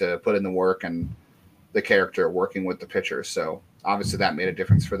ability to put in the work and the character working with the pitchers. So obviously that made a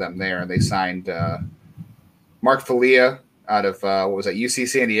difference for them there. And they signed Mark Falia out of UC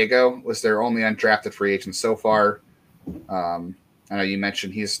San Diego, was their only undrafted free agent so far. I know you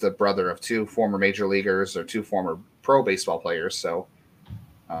mentioned he's the brother of 2 former major leaguers or 2 former pro baseball players, so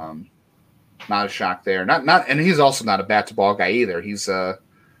not a shock there. And he's also not a bat to ball guy either. He's had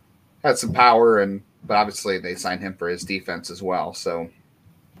some power, but obviously they signed him for his defense as well. So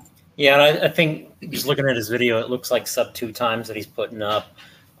yeah, and I think just looking at his video, it looks like sub 2 times that he's putting up.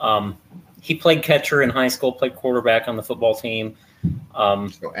 He played catcher in high school, played quarterback on the football team.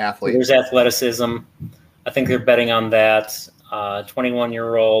 So athlete. There's athleticism. I think they're betting on that.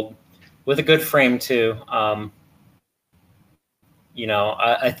 21-year-old with a good frame too. I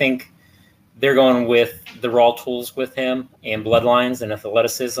think they're going with the raw tools with him and bloodlines and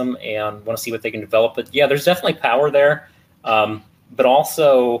athleticism, and want to see what they can develop. But yeah, there's definitely power there. But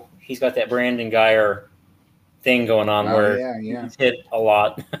also he's got that Brandon Guyer thing going on where he's hit a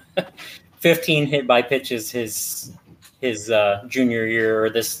lot. 15 hit by pitches his junior year or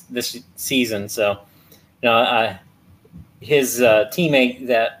this season. So, his teammate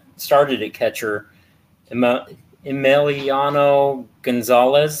that started at catcher, Emiliano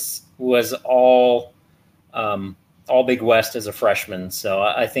Gonzalez, was all Big West as a freshman. So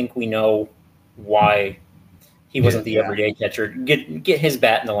I think we know why he wasn't the everyday catcher. Get his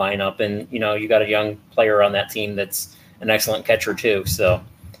bat in the lineup, and you got a young player on that team that's an excellent catcher too. So.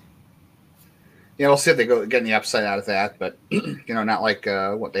 Yeah, we'll see if they get the upside out of that, but not like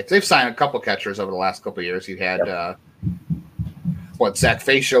what they've signed a couple catchers over the last couple of years. You had Zach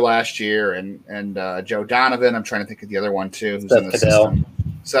Fascia last year, and Joe Donovan. I'm trying to think of the other one too, who's in the system.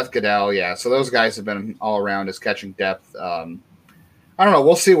 Seth Goodell, yeah. So those guys have been all around as catching depth. I don't know.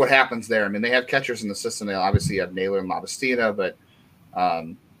 We'll see what happens there. I mean, they have catchers in the system. They obviously have Naylor and Labastida, but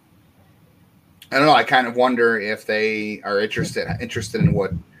I don't know. I kind of wonder if they are interested in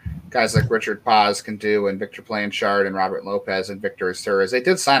what guys like Richard Paz can do, and Victor Blanchard and Robert Lopez and Victor Asturias. They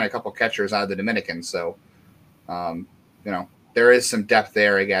did sign a couple catchers out of the Dominican, so there is some depth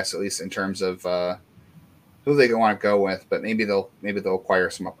there, I guess, at least in terms of who they want to go with. But maybe they'll acquire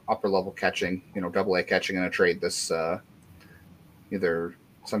some upper level catching, AA catching in a trade this either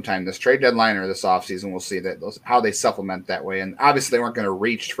sometime this trade deadline or this offseason. We'll see how they supplement that way. And obviously, they weren't going to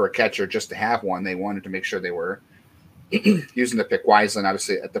reach for a catcher just to have one. They wanted to make sure they were using the pick wisely. And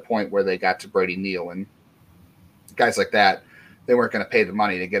obviously, at the point where they got to Brady Neal and guys like that, they weren't going to pay the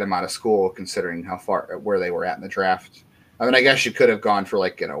money to get him out of school, considering where they were at in the draft. I mean, I guess you could have gone for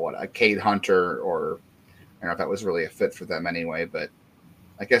a Cade Hunter, or I don't know if that was really a fit for them anyway. But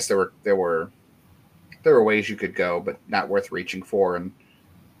I guess there were ways you could go, but not worth reaching for. And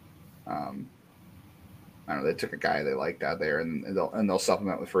I don't know, they took a guy they liked out there, and they'll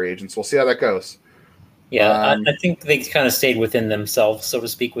supplement with free agents. We'll see how that goes. Yeah, I think they kind of stayed within themselves, so to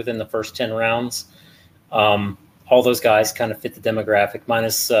speak, within the first 10 rounds. All those guys kind of fit the demographic,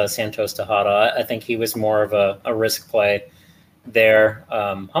 minus Santos Tejada. I think he was more of a risk play there.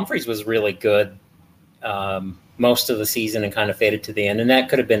 Humphreys was really good most of the season and kind of faded to the end, and that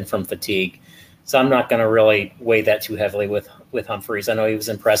could have been from fatigue. So I'm not going to really weigh that too heavily with Humphreys. I know he was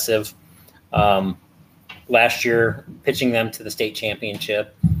impressive last year, pitching them to the state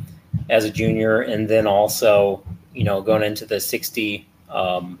championship as a junior, and then also, going into the 60.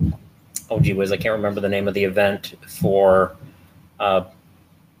 I can't remember the name of the event for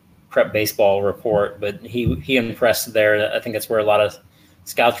Prep Baseball Report, but he impressed there. I think that's where a lot of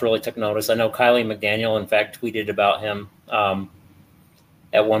scouts really took notice. I know Kylie McDaniel, in fact, tweeted about him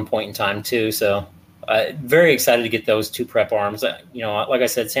at one point in time too. So very excited to get those 2 prep arms. Like I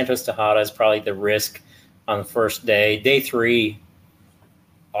said, Santos Tejada is probably the risk on the first day. Day 3,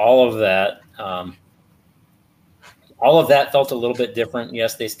 all of that felt a little bit different.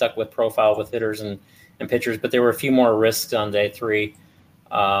 Yes, they stuck with profile with hitters and pitchers, but there were a few more risks on day 3.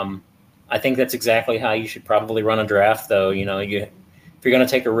 I think that's exactly how you should probably run a draft, though. If you're going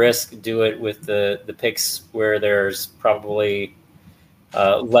to take a risk, do it with the picks where there's probably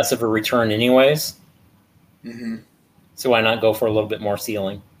less of a return anyways. Mm-hmm. So why not go for a little bit more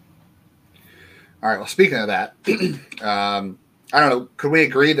ceiling? All right. Well, speaking of that, I don't know. Do we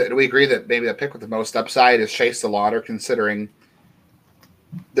agree that maybe the pick with the most upside is Chase DeLauder, considering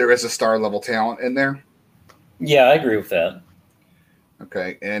there is a star level talent in there? Yeah, I agree with that.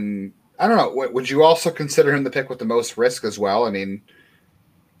 Okay. And I don't know. Would you also consider him the pick with the most risk as well? I mean,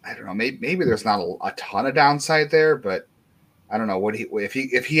 I don't know. Maybe there's not a ton of downside there, but I don't know. If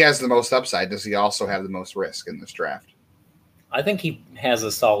he has the most upside, does he also have the most risk in this draft? I think he has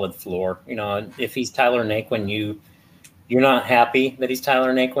a solid floor. If he's Tyler Naquin, you're not happy that he's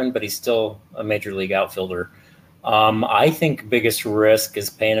Tyler Naquin, but he's still a major league outfielder. I think biggest risk is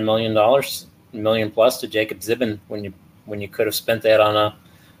paying $1 million plus to Jacob Zibin when you could have spent that on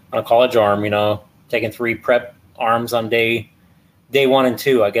a college arm. Taking 3 prep arms on day 1 and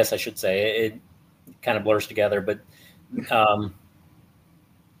 2, I guess I should say. It kind of blurs together, but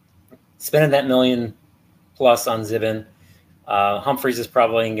spending that $1 million plus on Zibin, Humphreys is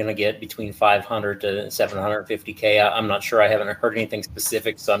probably going to get between 500 to 750K. I'm not sure. I haven't heard anything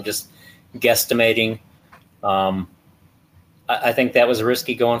specific, so I'm just guesstimating. I think that was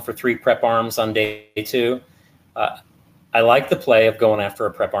risky going for 3 prep arms on day 2. I like the play of going after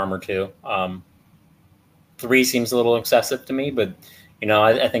a prep arm or 2. 3 seems a little excessive to me, but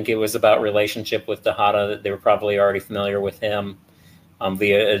I think it was about relationship with Tejada, that they were probably already familiar with him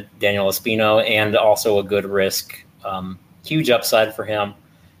via Daniel Espino, and also a good risk. Huge upside for him.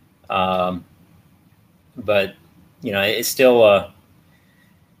 But it's still a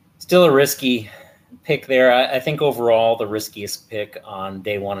risky pick there. I think overall the riskiest pick on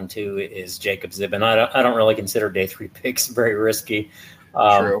day 1 and 2 is Jacob Zibin. I don't really consider day 3 picks very risky.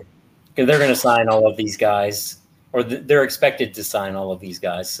 True. Because they're going to sign all of these guys, or they're expected to sign all of these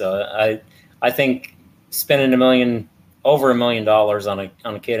guys. So I think spending over $1 million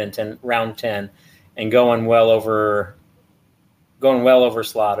on a kid in round 10 and going well over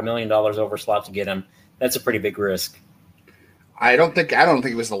slot, $1 million over slot to get him, that's a pretty big risk. I don't think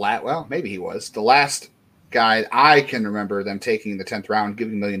it was the last. Well, maybe he was the last guy I can remember them taking the 10th round,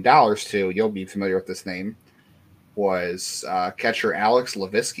 giving $1 million to. You'll be familiar with this name. Was catcher Alex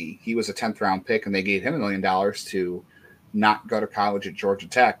Levinsky. He was a 10th round pick, and they gave him $1 million to not go to college at Georgia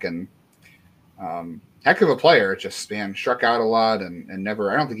Tech. And heck of a player. Just struck out a lot and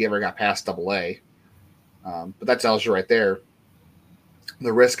never. I don't think he ever got past AA. But that tells you right there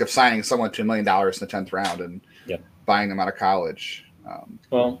the risk of signing someone to $1 million in the 10th round and buying them out of college.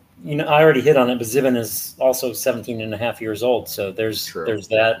 Well, I already hit on it, but Zibin is also 17 and a half years old. So there's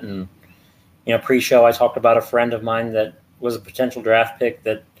that. And, pre-show, I talked about a friend of mine that was a potential draft pick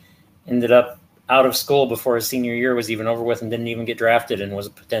that ended up out of school before his senior year was even over with and didn't even get drafted, and was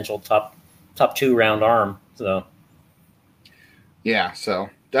a potential top 2 round arm. So, yeah. So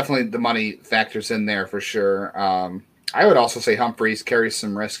definitely the money factors in there for sure. I would also say Humphreys carries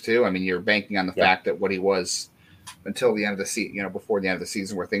some risk too. I mean, you're banking on the fact that what he was until the end of the season, before the end of the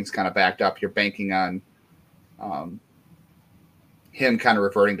season where things kind of backed up, you're banking on him kind of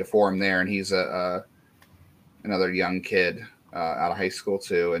reverting to form there. And he's another young kid out of high school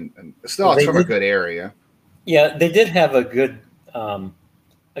too. And still it's from a good area. Yeah. They did have a good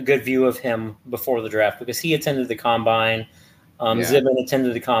view of him before the draft because he attended the combine. Zibin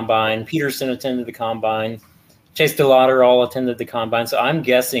attended the combine. Peterson attended the combine. Chase DeLauder all attended the combine. So I'm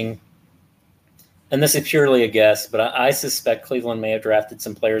guessing, and this is purely a guess, but I suspect Cleveland may have drafted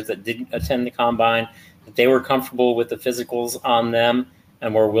some players that didn't attend the combine, that they were comfortable with the physicals on them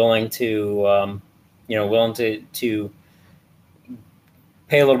and were willing to, to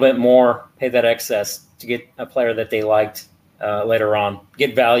pay a little bit more, pay that excess to get a player that they liked later on,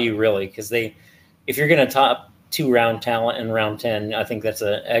 get value really. Because if you're going to top 2 round talent in round 10, I think that's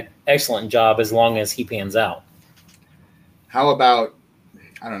an excellent job as long as he pans out. How about,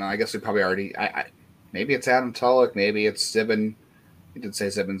 I don't know, I guess we probably already, maybe it's Adam Tulloch, maybe it's Zibin. You did say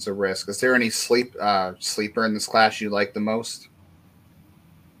Zibin's a risk. Is there any sleeper in this class you like the most?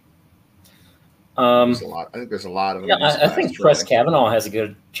 There's a lot. I think there's a lot of them. Yeah, I think Tress Kavanaugh has a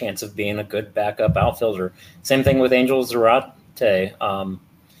good chance of being a good backup outfielder. Same thing with Angel Zarate.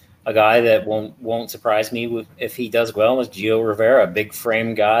 A guy that won't surprise me if he does well is Gio Rivera, a big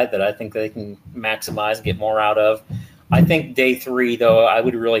frame guy that I think they can maximize, get more out of. I think day 3, though, I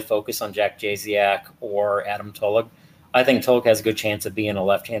would really focus on Jack Jasiak or Adam Tulloch. I think Tulloch has a good chance of being a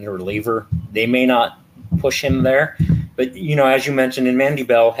left-handed reliever. They may not push him there, but, as you mentioned, and Mandy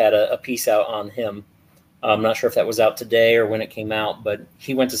Bell had a piece out on him. I'm not sure if that was out today or when it came out, but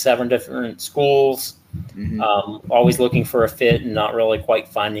he went to 7 different schools, always looking for a fit and not really quite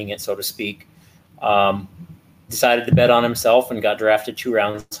finding it, so to speak. Decided to bet on himself and got drafted 2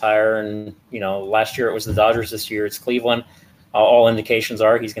 rounds higher. And, last year it was the Dodgers. This year it's Cleveland. All indications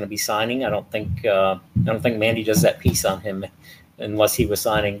are he's going to be signing. I don't think Mandy does that piece on him unless he was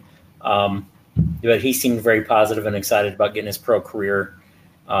signing. But he seemed very positive and excited about getting his pro career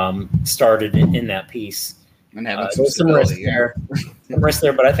started in that piece. And having some risk there. Some risk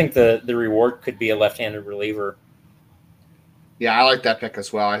there, but I think the reward could be a left-handed reliever. Yeah, I like that pick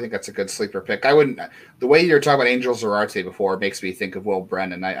as well. I think that's a good sleeper pick. I wouldn't. The way you were talking about Angel Zarate before makes me think of Will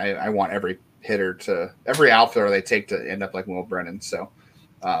Brennan. I want every outfielder they take to end up like Will Brennan. So,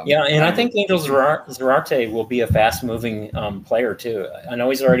 I think Angel Zarate will be a fast-moving player too. I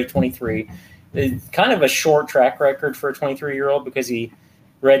know he's already 23. It's kind of a short track record for a 23-year-old because he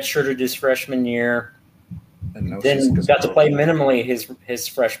redshirted his freshman year. And no then got to play minimally his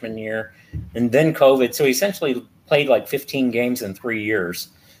freshman year, and then COVID. So he essentially played like 15 games in 3 years.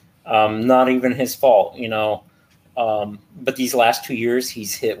 Not even his fault, but these last 2 years,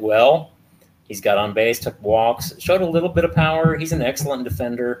 he's hit well. He's got on base, took walks, showed a little bit of power. He's an excellent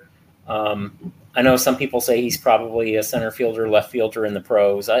defender. I know some people say he's probably a center fielder, left fielder in the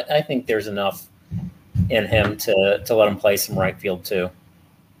pros. I think there's enough in him to let him play some right field too.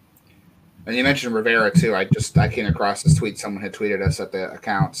 And you mentioned Rivera too. I came across this tweet. Someone had tweeted us at the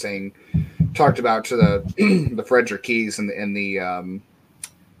account talked about to the Frederick Keys in the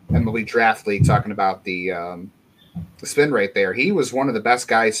MLB Draft League, talking about the spin rate there. He was one of the best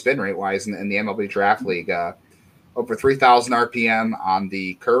guys spin rate wise in the MLB Draft League. Over 3,000 RPM on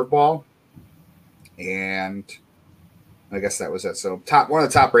the curveball, and I guess that was it. So one of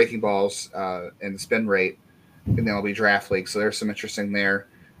the top breaking balls in the spin rate in the MLB Draft League. So there's some interesting there.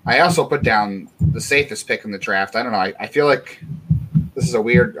 I also put down the safest pick in the draft. I don't know. I feel like this is a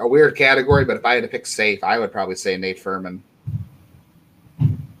weird category, but if I had to pick safe, I would probably say Nate Furman.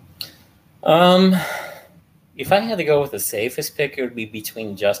 If I had to go with the safest pick, it would be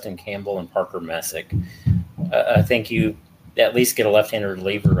between Justin Campbell and Parker Messick. I think you at least get a left-handed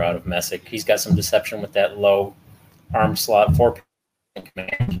reliever out of Messick. He's got some deception with that low arm slot, 4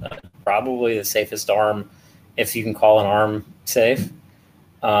 command. Probably the safest arm, if you can call an arm safe.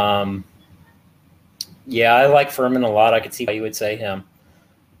 Yeah, I like Furman a lot. I could see why you would say him.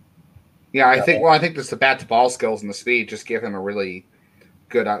 Yeah, I think just the bat to ball skills and the speed just give him a really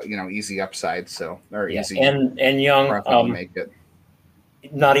good, easy upside. So easy and young. Make it.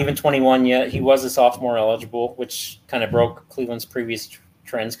 Not even 21 yet. He was a sophomore eligible, which kind of broke Cleveland's previous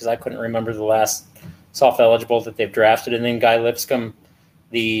trends because I couldn't remember the last soft eligible that they've drafted. And then Guy Lipscomb,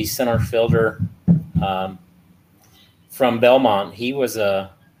 the center fielder from Belmont, he was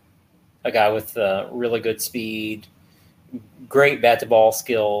a guy with really good speed, great bat to ball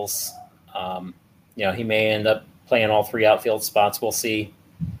skills. He may end up playing all 3 outfield spots. We'll see.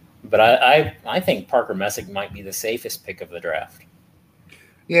 But I think Parker Messick might be the safest pick of the draft.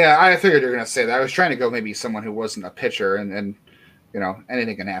 Yeah, I figured you were going to say that. I was trying to go maybe someone who wasn't a pitcher, and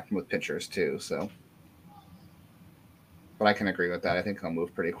anything can happen with pitchers too. So, but I can agree with that. I think he'll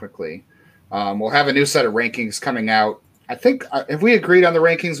move pretty quickly. We'll have a new set of rankings coming out. I think if we agreed on the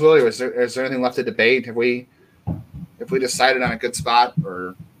rankings, Willie, is there anything left to debate? Have we decided on a good spot,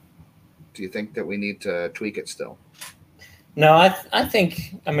 or do you think that we need to tweak it still? No, I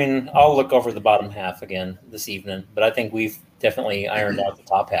think, I'll look over the bottom half again this evening, but I think we've definitely ironed out the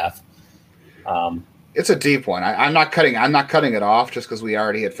top half. It's a deep one. I'm not cutting it off just because we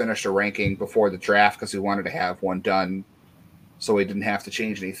already had finished a ranking before the draft because we wanted to have one done so we didn't have to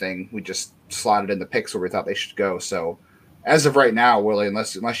change anything. We just slotted in the picks where we thought they should go. So as of right now, Willie,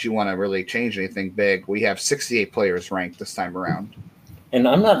 unless you want to really change anything big, we have 68 players ranked this time around. And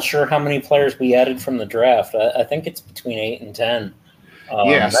I'm not sure how many players we added from the draft. I think it's between 8 and 10.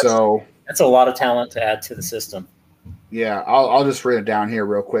 That's a lot of talent to add to the system. Yeah, I'll just read it down here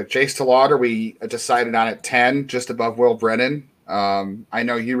real quick. Jace Tillauder, we decided on at 10, just above Will Brennan. I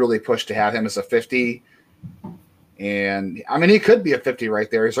know you really pushed to have him as a 50. And, he could be a 50 right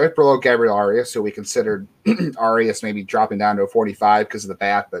there. He's right below Gabriel Arias, so we considered Arias maybe dropping down to a 45 because of the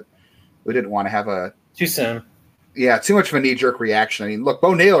bat, but we didn't want to have too soon. Yeah, too much of a knee-jerk reaction. Look,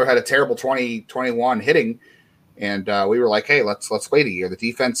 Bo Naylor had a terrible 2021 hitting, and we were like, hey, let's wait a year. The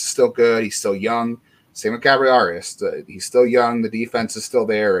defense is still good. He's still young. Same with Gabriel Arias. He's still young. The defense is still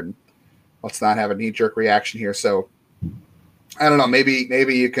there, and let's not have a knee-jerk reaction here. So, I don't know. Maybe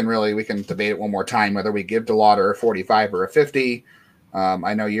we can debate it one more time whether we give Tillauder a 45 or a 50.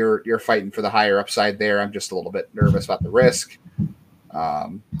 I know you're fighting for the higher upside there. I'm just a little bit nervous about the risk.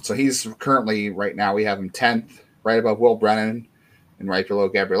 So he's currently, right now, we have him 10th. Right above Will Brennan and right below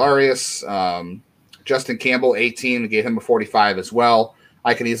Gabriel Arias. Justin Campbell, 18. We gave him a 45 as well.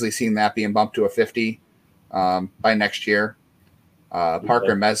 I could easily see that being bumped to a 50 by next year.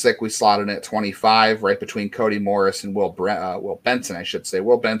 Parker Messick, we slotted in at 25, right between Cody Morris and Will Benson, I should say.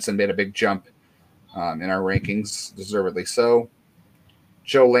 Will Benson made a big jump in our rankings, deservedly so.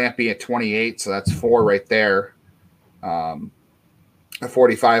 Joe Lampe at 28, so that's 4 right there. A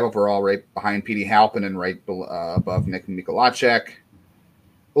 45 overall, right behind Petey Halpin and right above Nick Mikolajczyk.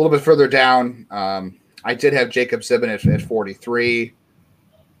 A little bit further down, I did have Jacob Zibin at 43.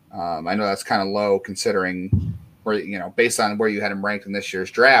 I know that's kind of low considering where, based on where you had him ranked in this year's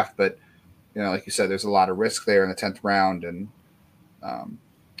draft, but like you said, there's a lot of risk there in the 10th round, and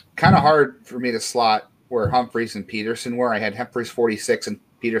kind of hard for me to slot where Humphreys and Peterson were. I had Humphreys 46 and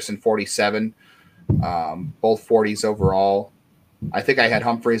Peterson 47, both 40s overall. I think I had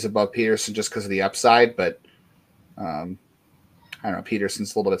Humphreys above Peterson just because of the upside, but I don't know,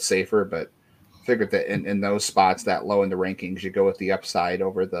 Peterson's a little bit safer, but figured that in those spots that low in the rankings, you go with the upside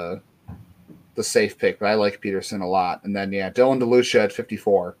over the safe pick. But I like Peterson a lot. And then Dylan DeLucia at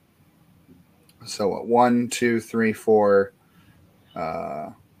 54. So 1, 2, 3, 4,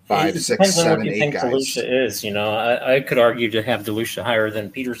 5, 6, 7, 8 guys. DeLucia is. I could argue to have DeLucia higher than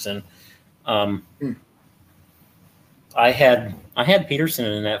Peterson. I had Peterson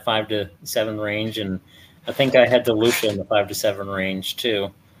in that 5 to 7 range, and I think I had DeLucia in the 5 to 7 range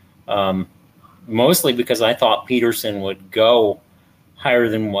too. Mostly because I thought Peterson would go higher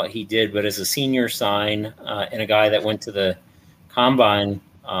than what he did, but as a senior sign and a guy that went to the combine,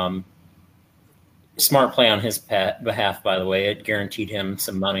 smart play on his behalf, by the way. It guaranteed him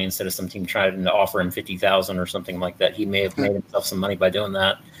some money instead of some team trying to offer him $50,000 or something like that. He may have made himself some money by doing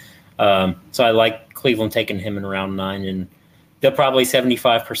that. So I like Cleveland taking him in round 9, and they'll probably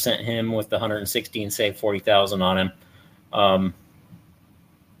 75% him with the 160 and save 40,000 on him.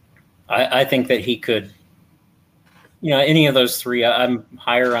 I think that he could, any of those three. I'm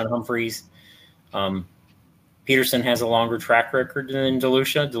higher on Humphreys. Peterson has a longer track record than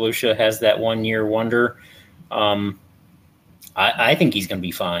DeLucia. DeLucia has that 1-year wonder. I think he's going to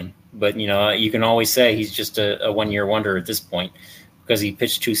be fine, but you can always say he's just a 1-year wonder at this point because he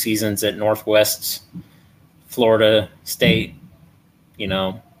pitched 2 seasons at Northwest Florida State.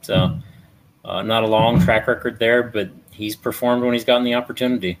 So not a long track record there, but he's performed when he's gotten the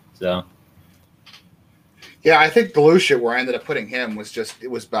opportunity. So. Yeah, I think DeLucia, where I ended up putting him, was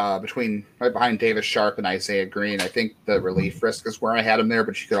between right behind Davis Sharp and Isaiah Green. I think the relief risk is where I had him there,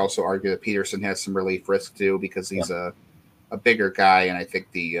 but you could also argue that Peterson has some relief risk too because he's a bigger guy, and I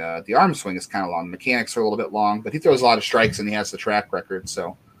think the arm swing is kind of long. The mechanics are a little bit long, but he throws a lot of strikes and he has the track record.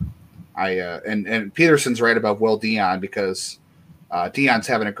 So and Peterson's right above Will Dion because Dion's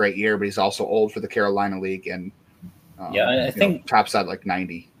having a great year, but he's also old for the Carolina League and I think tops out like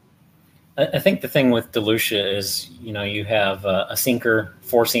 90. I think the thing with DeLucia is, you have a sinker,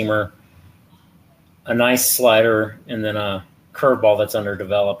 4-seamer, a nice slider, and then a curveball that's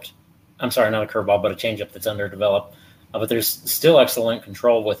underdeveloped. I'm sorry, not a curveball, but a changeup that's underdeveloped. But there's still excellent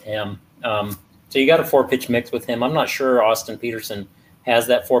control with him. So you got a 4-pitch mix with him. I'm not sure Austin Peterson has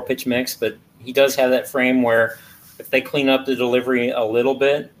that 4-pitch mix, but he does have that frame where if they clean up the delivery a little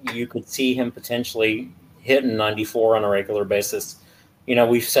bit, you could see him potentially hitting 94 on a regular basis.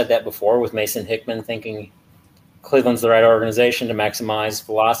 We've said that before with Mason Hickman, thinking Cleveland's the right organization to maximize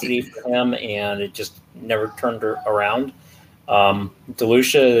velocity for him, and it just never turned around.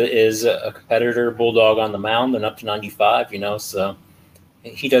 DeLucia is a competitor bulldog on the mound and up to 95, so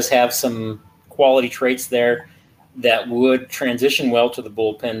he does have some quality traits there that would transition well to the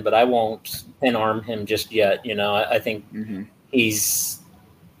bullpen, but I won't pin arm him just yet. I think he's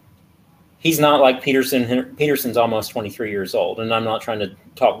not like Peterson. Peterson's almost 23 years old, and I'm not trying to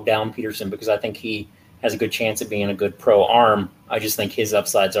talk down Peterson because I think he has a good chance of being a good pro arm. I just think his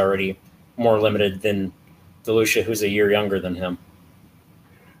upside's already more limited than DeLucia, who's a year younger than him.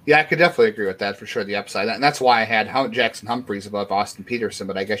 Yeah, I could definitely agree with that for sure, the upside. And that's why I had Jackson Humphreys above Austin Peterson,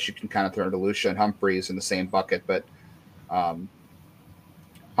 but I guess you can kind of throw DeLucia and Humphreys in the same bucket. But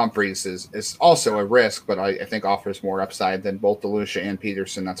Humphreys is also a risk, but I think offers more upside than both DeLucia and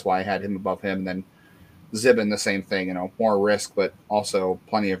Peterson. That's why I had him above him. And then Zibin, the same thing, more risk, but also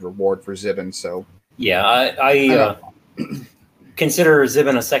plenty of reward for Zibin. So yeah, I consider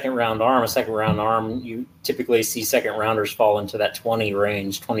Zibin a second-round arm. A second-round arm, you typically see second-rounders fall into that 20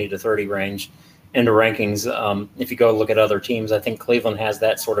 to 30 range into rankings. If you go look at other teams, I think Cleveland has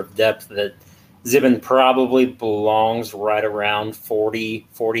that sort of depth that Zibin probably belongs right around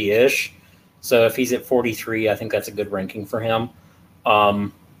 40-ish. So if he's at 43, I think that's a good ranking for him.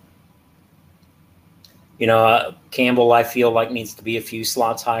 Campbell, I feel like needs to be a few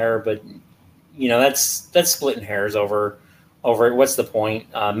slots higher, but that's splitting hairs over what's the point?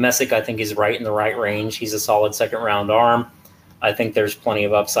 Messick, I think, is right in the right range. He's a solid second-round arm. I think there's plenty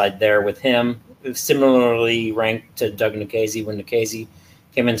of upside there with him. Similarly ranked to Doug Nikhazy when Nikhazy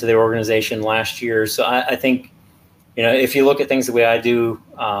came into the organization last year. So I think, if you look at things the way I do,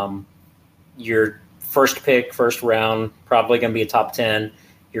 your first pick, first round, probably going to be a top 10.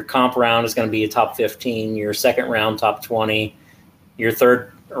 Your comp round is going to be a top 15. Your second round, top 20. Your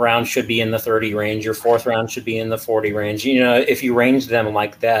third round should be in the 30 range. Your fourth round should be in the 40 range. If you range them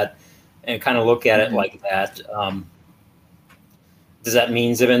like that and kind of look at it like that, does that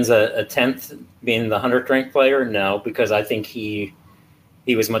mean Zibin's a 10th being the 100th ranked player? No, because I think he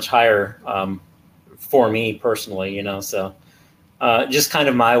was much higher for me personally, so just kind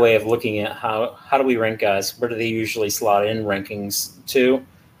of my way of looking at how do we rank guys? Where do they usually slot in rankings to?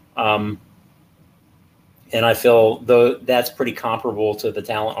 And I feel though that's pretty comparable to the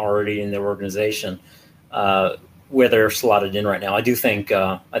talent already in the organization where they're slotted in right now. I do think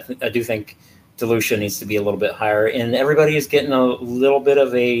I do think DeLucia needs to be a little bit higher, and everybody is getting a little bit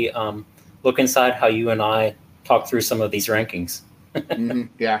of a look inside how you and I talk through some of these rankings.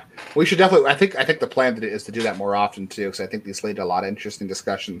 Yeah, we should definitely. I think the plan is to do that more often too, because I think these lead to a lot of interesting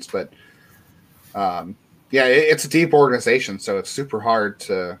discussions. But yeah, it's a deep organization, so it's super hard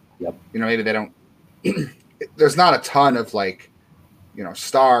to, maybe they don't. There's not a ton of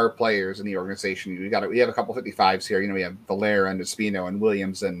star players in the organization. We have a couple 55s here. We have Valera and Espino and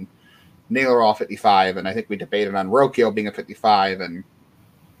Williams and Naylor all 55, and I think we debated on Rocchio being a 55, and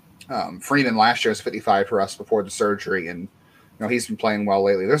Freeman last year was 55 for us before the surgery, and he's been playing well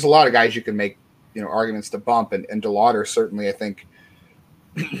lately. There's a lot of guys you can make arguments to bump, and DeLauder certainly, I think.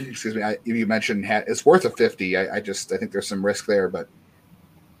 Excuse me, you mentioned it's worth a 50. I think there's some risk there, but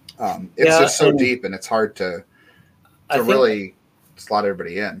it's just so deep, and it's hard to really slot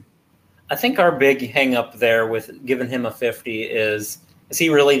everybody in. I think our big hang up there with giving him a 50 is he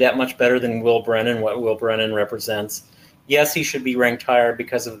really that much better than Will Brennan, what Will Brennan represents? Yes, he should be ranked higher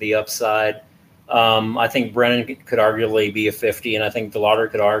because of the upside. I think Brennan could arguably be a 50, and I think DeLauder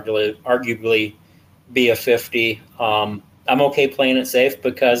could arguably be a 50. I'm okay playing it safe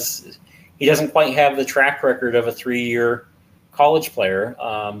because he doesn't quite have the track record of a 3-year college player.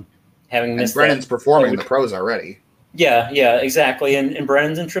 Having missed, and Brennan's performing in the pros already. Yeah, exactly. And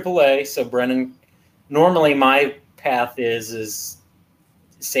Brennan's in AAA, so Brennan. Normally, my path is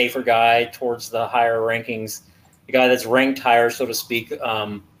safer guy towards the higher rankings, the guy that's ranked higher, so to speak.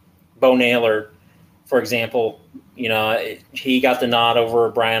 Bo Naylor, for example, he got the nod over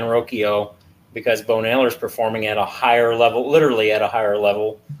Brian Rocchio because Bo Naylor's performing at a higher level, literally at a higher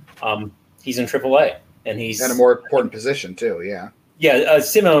level. He's in AAA, and he's in a more important position too. Yeah. Yeah, a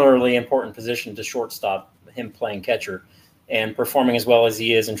similarly important position to shortstop, him playing catcher and performing as well as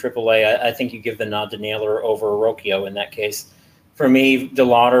he is in AAA. I think you give the nod to Naylor over Rocchio in that case. For me,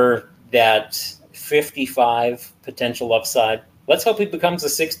 DeLauder, that 55 potential upside. Let's hope he becomes a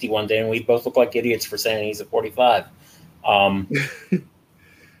 60 one day, and we both look like idiots for saying he's a 45. I'm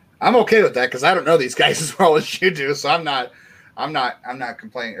okay with that because I don't know these guys as well as you do, so I'm not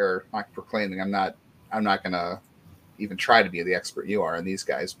complaining or not proclaiming. I'm not gonna even try to be the expert you are in these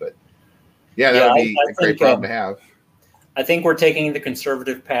guys, but that would be a great problem to have. I think we're taking the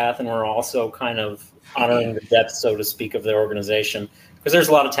conservative path, and we're also kind of honoring the depth, so to speak, of the organization because there's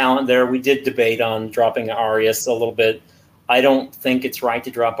a lot of talent there. We did debate on dropping Arias a little bit. I don't think it's right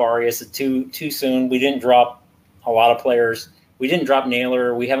to drop Arias too soon. We didn't drop a lot of players. We didn't drop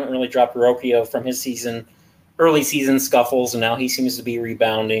Naylor. We haven't really dropped Rocchio from his early season scuffles, and now he seems to be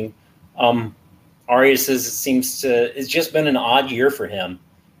rebounding. Arias it's just been an odd year for him,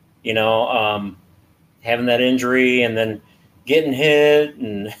 having that injury and then getting hit,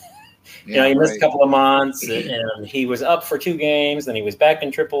 and he missed a couple of months, and he was up for 2 games, then he was back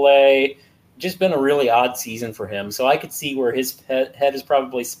in AAA. Just been a really odd season for him, so I could see where his head is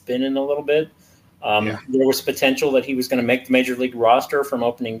probably spinning a little bit. There was potential that he was going to make the major league roster from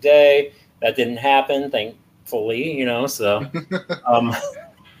opening day. That didn't happen, thankfully. So.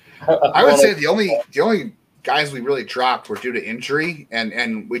 I would say the only guys we really dropped were due to injury,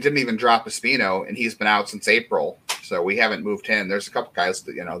 and we didn't even drop Espino, and he's been out since April, so we haven't moved him. There's a couple guys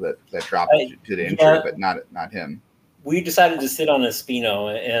that that dropped due to injury, but not him. We decided to sit on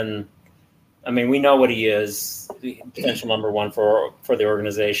Espino, and I mean we know what he is, the potential number one for the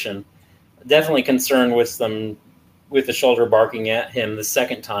organization. Definitely concerned with the shoulder barking at him the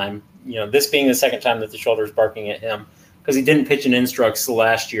second time. This being the second time that the shoulder is barking at him. Because he didn't pitch in Instructs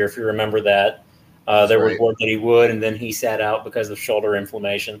last year, if you remember that. There was word that he would, and then he sat out because of shoulder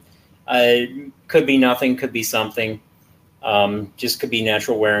inflammation. Could be nothing, could be something. Just could be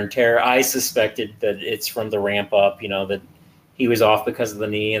natural wear and tear. I suspected that it's from the ramp up, that he was off because of the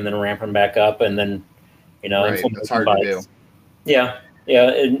knee and then ramping back up, and then, inflammation. That's hard to do. Yeah.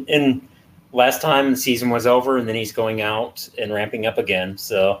 And last time the season was over, and then he's going out and ramping up again.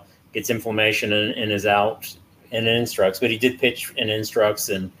 So gets inflammation and is out. In Instructs, but he did pitch in Instructs,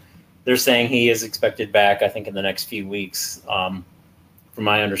 and they're saying he is expected back, I think, in the next few weeks, from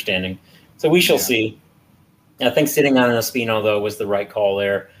my understanding. So we shall see. I think sitting on an Espino, though, was the right call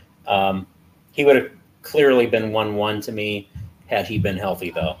there. He would have clearly been 1-1 to me had he been healthy,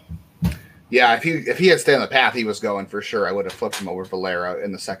 though. Yeah, if he had stayed on the path he was going, for sure, I would have flipped him over Valera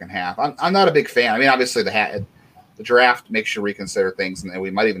in the second half. I'm not a big fan. I mean, obviously the draft makes you reconsider things, and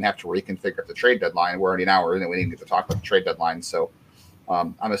we might even have to reconfigure at the trade deadline. We're already an hour in, and we didn't get to talk about the trade deadline, so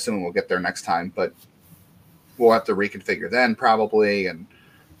I'm assuming we'll get there next time. But we'll have to reconfigure then probably, and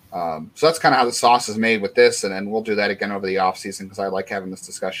So that's kind of how the sauce is made with this, and then we'll do that again over the off season because I like having this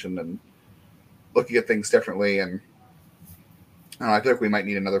discussion and looking at things differently. And I feel like we might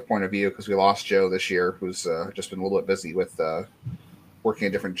need another point of view because we lost Joe this year, who's just been a little bit busy with working a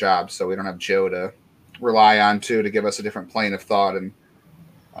different job, so we don't have Joe to rely on to give us a different plane of thought and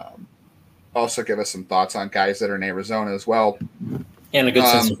also give us some thoughts on guys that are in Arizona as well. And a good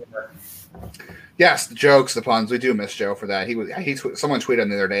sense of humor. Yes, the jokes, the puns. We do miss Joe for that. Someone tweeted him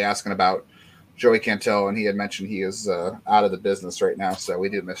the other day asking about Joey Cantillo, and he had mentioned he is out of the business right now, so we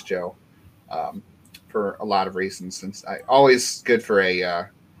do miss Joe for a lot of reasons. Since always good for a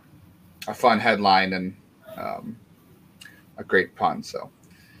fun headline and a great pun. So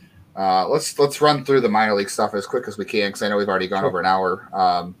let's run through the minor league stuff as quick as we can because I know we've already gone over an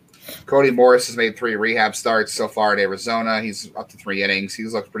hour. Cody Morris has made 3 rehab starts so far in Arizona. He's up to 3 innings.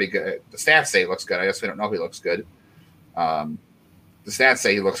 He's looked pretty good. The stats say he looks good. I guess we don't know if he looks good. The stats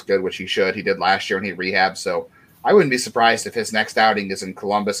say he looks good, which he should. He did last year when he rehabbed. So I wouldn't be surprised if his next outing is in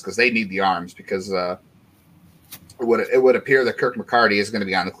Columbus because they need the arms because it would appear that Kirk McCarty is going to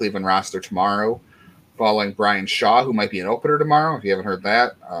be on the Cleveland roster tomorrow, following Brian Shaw, who might be an opener tomorrow. If you haven't heard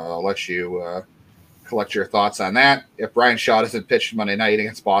that, I'll let you collect your thoughts on that. If Brian Shaw doesn't pitch Monday night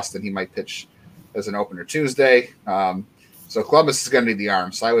against Boston, he might pitch as an opener Tuesday. So Columbus is going to need the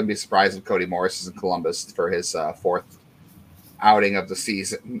arms. So I wouldn't be surprised if Cody Morris is in Columbus for his 4th outing of the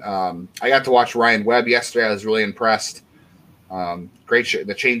season. I got to watch Ryan Webb yesterday. I was really impressed. Great.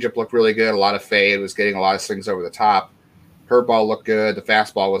 The changeup looked really good. A lot of fade. Was getting a lot of swings over the top. Curveball looked good. The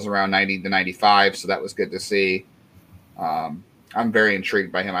fastball was around 90 to 95, so that was good to see. I'm very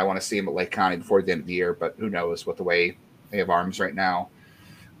intrigued by him. I want to see him at Lake County before the end of the year, but who knows with the way they have arms right now.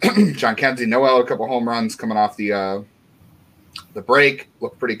 John Kenzie Noel, a couple home runs coming off the break.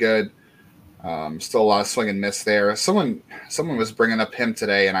 Looked pretty good. Still a lot of swing and miss there. Someone was bringing up him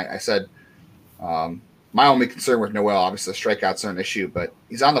today, and I said my only concern with Noel, obviously the strikeouts are an issue, but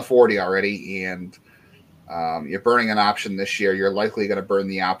he's on the 40 already, and you're burning an option this year. You're likely going to burn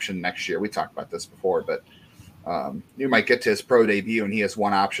the option next year. We talked about this before, but you might get to his pro debut and he has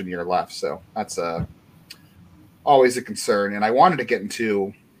 1 option year left. So that's always a concern. And I wanted to get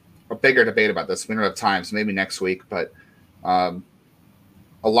into a bigger debate about this. We don't have time, so maybe next week. But a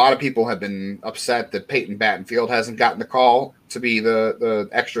lot of people have been upset that Peyton Battenfield hasn't gotten the call to be the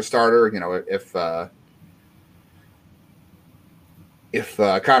extra starter. You know, if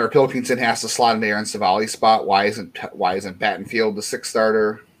Connor Pilkington has to slot into Aaron Savali's spot, why isn't Battenfield the 6th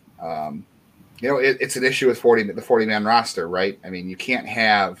starter? It's an issue with the 40-man roster, right? I mean, you cannot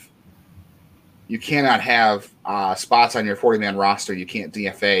have spots on your 40-man roster you can't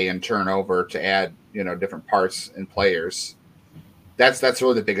DFA and turn over to add, different parts and players. That's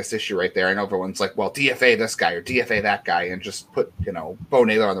really the biggest issue right there. I know everyone's like, well, DFA this guy or DFA that guy and just put, Bo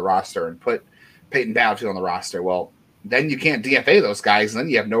Naylor on the roster and put Peyton Battenfield on the roster. Well, then you can't DFA those guys, and then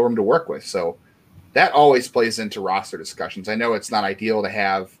you have no room to work with. So that always plays into roster discussions. I know it's not ideal to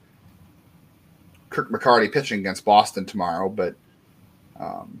have Kirk McCarty pitching against Boston tomorrow, but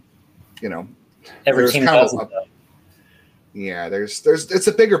every team does it. Yeah, it's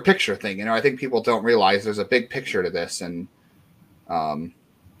a bigger picture thing. I think people don't realize there's a big picture to this, and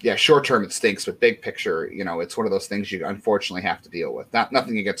short term it stinks, but big picture, it's one of those things you unfortunately have to deal with.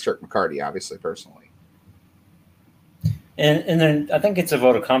 Nothing against Kirk McCarty, obviously, personally. And then I think it's a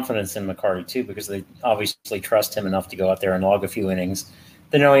vote of confidence in McCarty too, because they obviously trust him enough to go out there and log a few innings.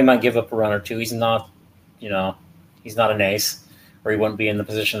 They know he might give up a run or two. He's not, he's not an ace, or he wouldn't be in the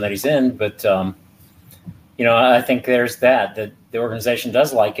position that he's in. But, I think there's that the organization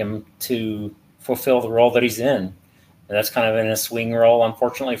does like him to fulfill the role that he's in. And that's kind of in a swing role,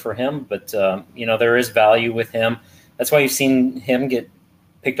 unfortunately for him. But, there is value with him. That's why you've seen him get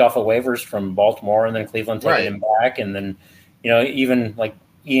picked off of waivers from Baltimore and then Cleveland taking him back. And then, even like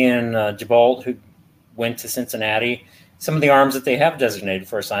Ian Gibault, who went to Cincinnati, some of the arms that they have designated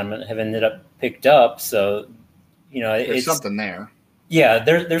for assignment have ended up picked up. So, there's something there. Yeah,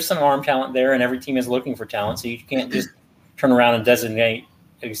 there's some arm talent there, and every team is looking for talent. So you can't just turn around and designate,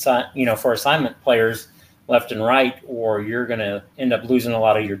 for assignment players left and right, or you're going to end up losing a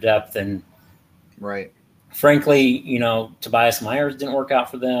lot of your depth. And frankly, Tobias Myers didn't work out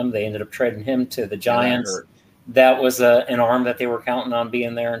for them. They ended up trading him to the Giants. That was an arm that they were counting on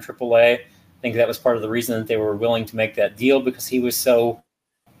being there in AAA. I think that was part of the reason that they were willing to make that deal, because he was so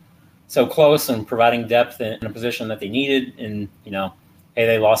close and providing depth in a position that they needed. And, hey,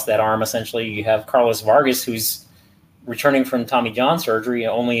 they lost that arm essentially. You have Carlos Vargas, who's returning from Tommy John surgery,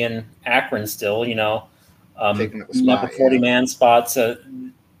 only in Akron still, taking up the spot, 40-man spot. So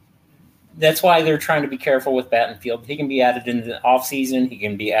that's why they're trying to be careful with Battenfield. He can be added in the offseason. He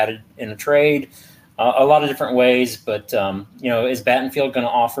can be added in a trade, a lot of different ways. But, is Battenfield going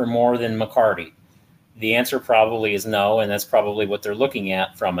to offer more than McCarty? The answer probably is no, and that's probably what they're looking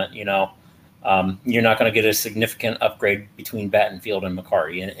at from it. You're not going to get a significant upgrade between Battenfield and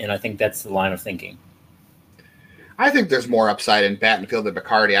McCarty, and I think that's the line of thinking. I think there's more upside in Battenfield than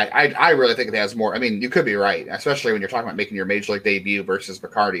McCarty. I really think it has more. I mean, you could be right, especially when you're talking about making your major league debut versus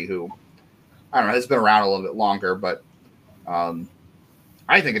McCarty, who, I don't know, has been around a little bit longer. But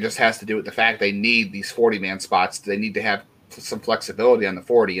I think it just has to do with the fact they need these 40-man spots. They need to have some flexibility on the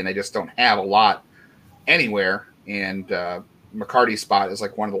 40, and they just don't have a lot anywhere. And McCarty's spot is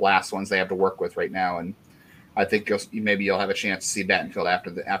like one of the last ones they have to work with right now. And I think maybe you'll have a chance to see Battenfield after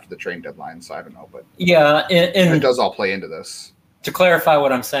the trade deadline. So I don't know, but yeah, and it does all play into this. To clarify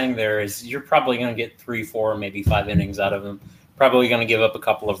what I'm saying there is you're probably going to get 3, 4, maybe 5 innings out of him. Probably going to give up a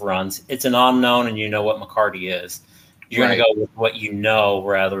couple of runs. It's an unknown, and you know what McCarty is. You're going to go with what you know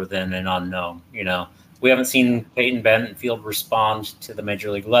rather than an unknown. We haven't seen Peyton Battenfield respond to the major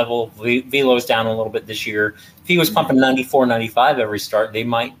league level. Velo's down a little bit this year. If he was pumping 94, 95 every start, they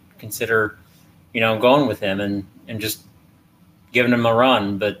might consider going with him and just giving him a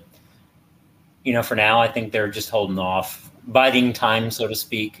run. But, for now, I think they're just holding off, biding time, so to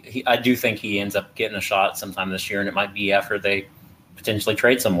speak. I do think he ends up getting a shot sometime this year, and it might be after they potentially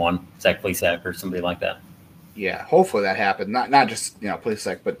trade someone, Zach Plesac or somebody like that. Yeah, hopefully that happened. Not just,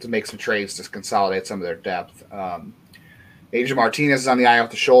 Plesac, but to make some trades to consolidate some of their depth. Adrian Martinez is on the IL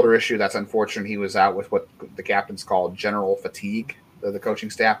with the shoulder issue. That's unfortunate. He was out with what the captains called general fatigue, the coaching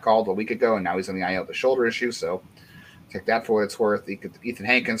staff called a week ago, and now he's on the IL with the shoulder issue. So take that for what it's worth. Ethan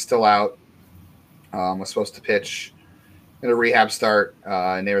Hankins still out. Was supposed to pitch in a rehab start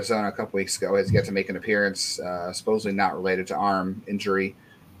in Arizona a couple weeks ago. Has yet to make an appearance, supposedly not related to arm injury.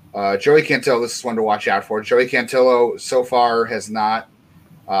 Joey Cantillo, this is one to watch out for. Joey Cantillo so far has not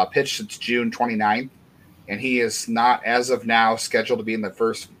pitched since June 29th, and he is not, as of now, scheduled to be in the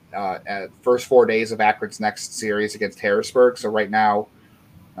first 4 days of Akron's next series against Harrisburg. So right now,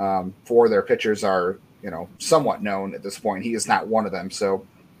 4 of their pitchers are, somewhat known at this point. He is not one of them. So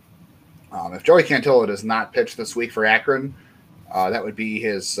if Joey Cantillo does not pitch this week for Akron, that would be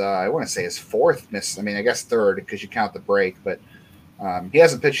his, I want to say his 4th miss. I mean, I guess 3rd because you count the break, but he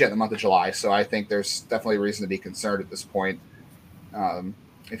hasn't pitched yet in the month of July. So I think there's definitely reason to be concerned at this point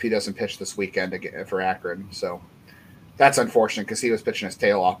if he doesn't pitch this weekend for Akron. So that's unfortunate because he was pitching his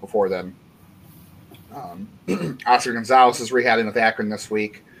tail off before then. Oscar Gonzalez is rehabbing with Akron this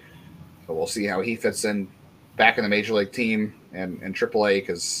week. So we'll see how he fits in back in the major league team and AAA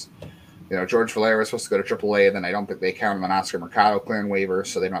because, George Valera is supposed to go to AAA, and then I don't think they count him on Oscar Mercado clearing waivers,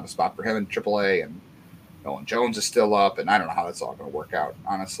 so they don't have a spot for him in AAA. And Nolan Jones is still up, and I don't know how that's all going to work out,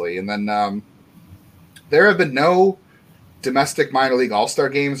 honestly. And then there have been no domestic minor league all-star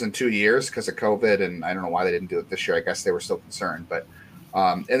games in 2 years because of COVID, and I don't know why they didn't do it this year. I guess they were still concerned. But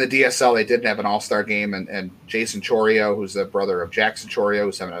in the DSL, they did have an all-star game, and Jason Chorio, who's the brother of Jackson Chorio,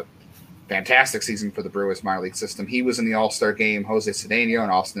 who's having a fantastic season for the Brewers minor league system. He was in the all-star game. Jose Cedeno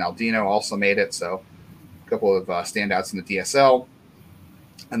and Austin Aldino also made it, so a couple of standouts in the DSL.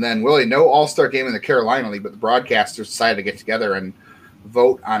 And then, Willie, no all-star game in the Carolina League, but the broadcasters decided to get together and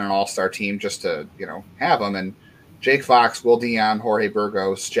vote on an all-star team just to, have them. And Jake Fox, Will Dion, Jorge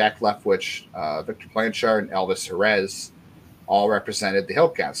Burgos, Jack Leftwich, Victor Blanchard, and Elvis Jerez all represented the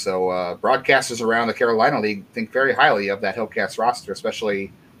Hillcats. So broadcasters around the Carolina League think very highly of that Hillcats roster,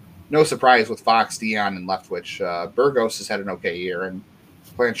 especially no surprise with Fox, Dion, and Leftwich. Burgos has had an okay year, and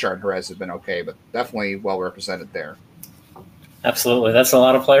Blanchard and Jerez have been okay, but definitely well represented there. Absolutely. That's a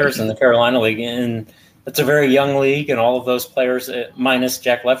lot of players in the Carolina League, and it's a very young league, and all of those players, minus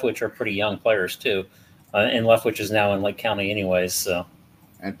Jack Leftwich, are pretty young players too. And Leftwich is now in Lake County anyways. So.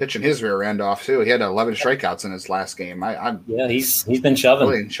 And pitching his rear end off too. He had 11 strikeouts in his last game. Yeah, he's been shoving.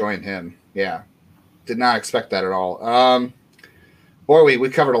 Really enjoying him. Yeah. Did not expect that at all. Boy, we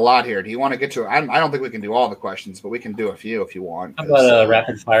covered a lot here. Do you want to get to it? I don't think we can do all the questions, but we can do a few if you want. How about a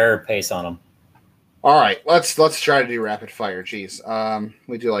rapid fire pace on them? All right, let's try to do rapid fire. Geez,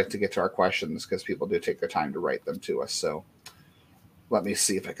 we do like to get to our questions because people do take their time to write them to us. So let me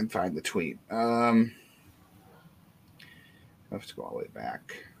see if I can find the tweet. I have to go all the way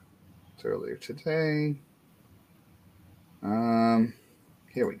back. It's earlier today.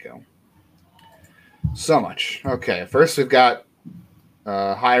 Here we go. So much. Okay, first we've got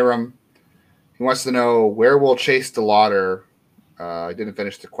Hiram. He wants to know, where will Chase DeLauder? I didn't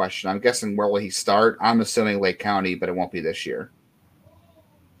finish the question. I'm guessing, where will he start? I'm assuming Lake County, but it won't be this year.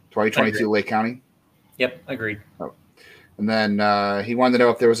 2022 Lake County? Yep, agreed. Oh. And then he wanted to know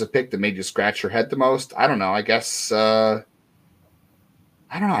if there was a pick that made you scratch your head the most. I don't know. I guess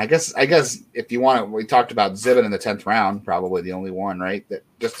I don't know. I guess if you want to, we talked about Zibin in the 10th round, probably the only one, right? That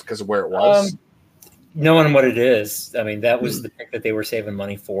just because of where it was. Knowing what it is, I mean, that was the pick that they were saving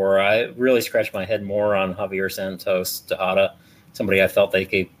money for. I really scratched my head more on Javier Santos Tejada, somebody I felt they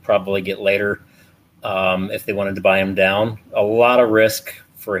could probably get later if they wanted to buy him down. A lot of risk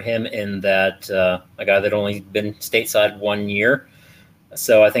for him in that a guy that only been stateside 1 year.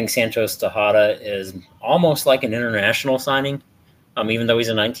 So I think Santos Tejada is almost like an international signing. Even though he's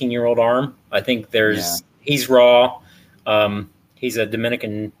a 19-year-old arm, I think he's raw. He's a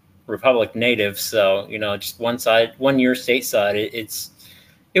Dominican Republic native, so just 1 year stateside.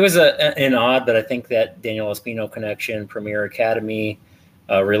 It was an odd, but I think that Daniel Espino connection, Premier Academy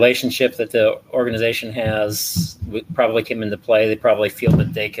relationship that the organization has probably came into play. They probably feel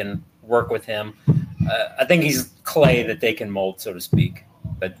that they can work with him. I think he's clay that they can mold, so to speak.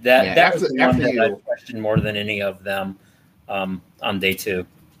 But that was the one that I questioned more than any of them. On day 2.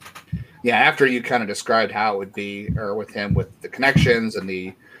 Yeah, after you kind of described how it would be, or with him, with the connections and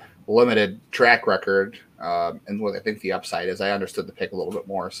the limited track record, and what I think the upside is, I understood the pick a little bit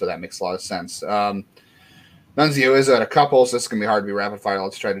more, so that makes a lot of sense. Nunzio is at a couple, so this is going to be hard to be rapid fire.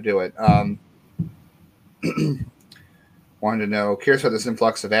 Let's try to do it. Wanted to know, curious about this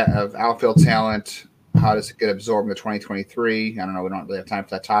influx of outfield talent. How does it get absorbed in the 2023? I don't know. We don't really have time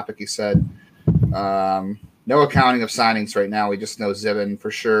for that topic, he said. No accounting of signings right now. We just know Zibin for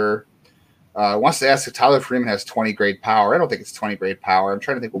sure. Wants to ask if Tyler Freeman has 20 grade power. I don't think it's 20 grade power. I'm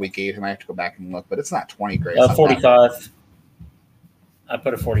trying to think what we gave him. I have to go back and look, but it's not 20 grade. 45. I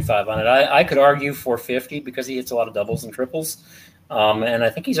put a 45 on it. I could argue for 50 because he hits a lot of doubles and triples. And I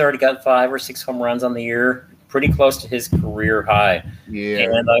think he's already got 5 or 6 home runs on the year, pretty close to his career high.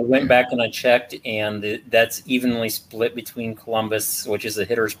 Yeah. And I went back and I checked, and that's evenly split between Columbus, which is a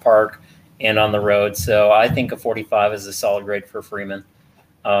hitter's park, and on the road. So I think a 45 is a solid grade for Freeman.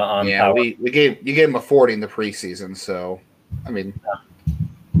 Power. You gave him a 40 in the preseason. So, I mean,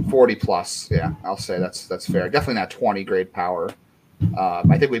 40 plus. Yeah, I'll say that's fair. Definitely not 20 grade power.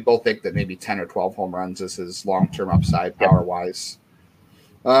 I think we both think that maybe 10 or 12 home runs is his long-term upside power-wise.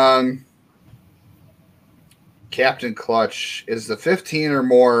 Captain Clutch, is the 15 or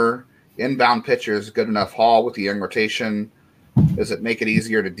more inbound pitchers good enough haul with the young rotation? Does it make it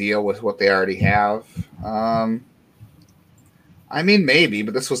easier to deal with what they already have? I mean, maybe,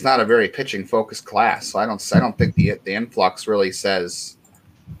 but this was not a very pitching-focused class, so I don't think the influx really says.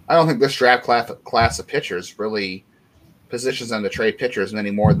 I don't think this draft class of pitchers really positions them to trade pitchers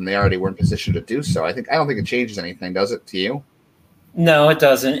any more than they already were in position to do so. I don't think it changes anything, does it, to you? No, it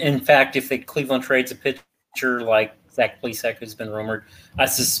doesn't. In fact, if Cleveland trades a pitcher like Zach Plesac, who's been rumored, I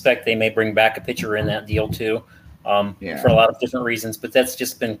suspect they may bring back a pitcher in that deal too. For a lot of different reasons, but that's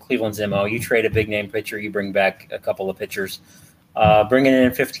just been Cleveland's MO. You trade a big name pitcher, you bring back a couple of pitchers. Bringing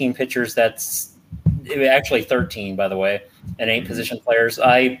in 15 pitchers, that's actually 13, by the way, and 8 position players.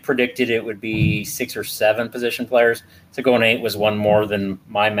 I predicted it would be 6 or 7 position players. So going 8 was one more than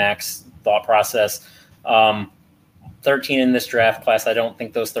my max thought process. 13 in this draft class, I don't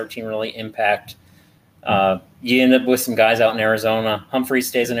think those 13 really impact. You end up with some guys out in Arizona. Humphreys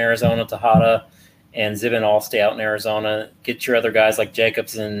stays in Arizona, Tejada and Zibin all stay out in Arizona. Get your other guys like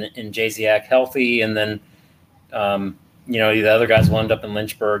Jacobs and Jaziak healthy, and then the other guys will end up in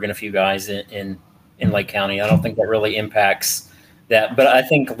Lynchburg and a few guys in Lake County. I don't think that really impacts that, but I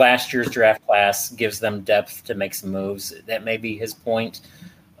think last year's draft class gives them depth to make some moves. That may be his point,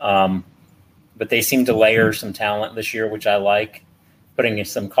 but they seem to layer some talent this year, which I like, putting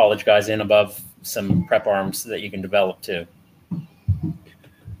some college guys in above some prep arms that you can develop too.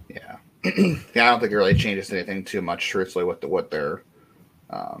 Yeah. Yeah, I don't think it really changes anything too much, truthfully, with what their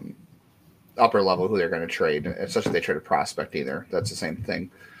upper level, who they're going to trade, especially if they trade a prospect either. That's the same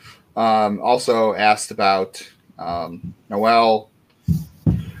thing. Also asked about Noel.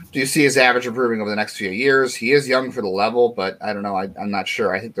 Do you see his average improving over the next few years? He is young for the level, but I don't know. I'm not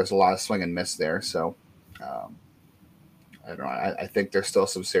sure. I think there's a lot of swing and miss there. So I don't know. I think there's still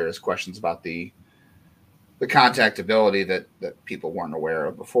some serious questions about the contact ability that people weren't aware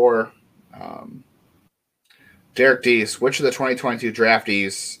of before. Derek Deese, which of the 2022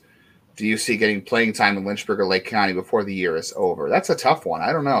 draftees do you see getting playing time in Lynchburg or Lake County before the year is over? That's a tough one.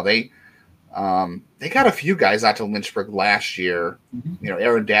 I don't know. They got a few guys out to Lynchburg last year. Mm-hmm.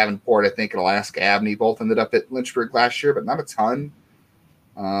 Aaron Davenport, I think, and Alaska Abney both ended up at Lynchburg last year, but not a ton.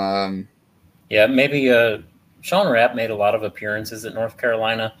 Maybe Sean Rapp made a lot of appearances at North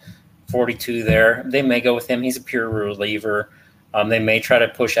Carolina, 42 there. They may go with him. He's a pure reliever. They may try to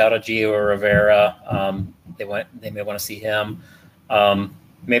push out a Gio Rivera. They may want to see him.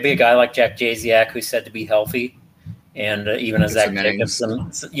 Maybe a guy like Jack Jasiak, who's said to be healthy, and even a Zach Jacobs.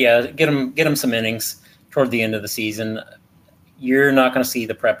 Get him some innings toward the end of the season. You're not going to see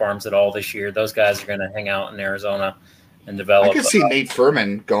the prep arms at all this year. Those guys are going to hang out in Arizona and develop. I could see Nate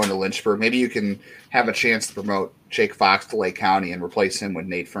Furman going to Lynchburg. Maybe you can have a chance to promote Jake Fox to Lake County and replace him with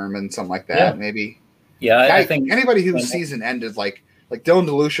Nate Furman, something like that. Yeah. Maybe. Yeah, I think anybody whose season ended, like Dylan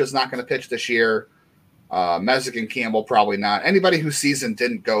DeLucia is not going to pitch this year. Messick and Campbell probably not. Anybody whose season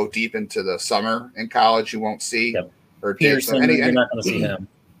didn't go deep into the summer in college, you won't see. Yep. Or Peterson, you're not going to see him.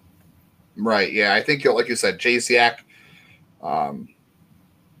 Right. Yeah, I think like you said, Jasiak.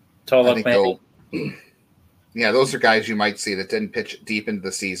 Tolok, yeah, those are guys you might see that didn't pitch deep into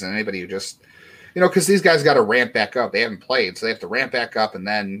the season. Anybody who just, because these guys got to ramp back up. They haven't played, so they have to ramp back up and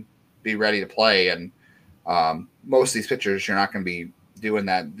then be ready to play. And most of these pitchers, you're not going to be doing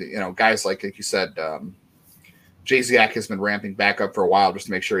that. Guys like you said, Jasiak has been ramping back up for a while just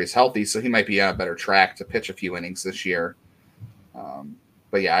to make sure he's healthy, so he might be on a better track to pitch a few innings this year.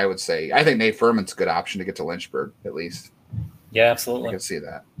 But yeah, I think Nate Furman's a good option to get to Lynchburg at least. Yeah, absolutely. I can see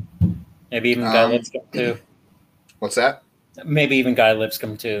that. Maybe even Guy Lipscomb too. What's that? Maybe even Guy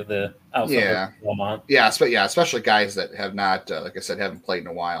Lipscomb too. The outfielder. Yeah, especially guys that have not, like I said, haven't played in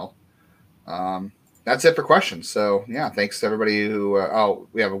a while. That's it for questions. So yeah, thanks to everybody who.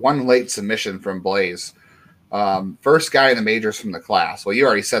 We have one late submission from Blaze. First guy in the majors from the class. Well, you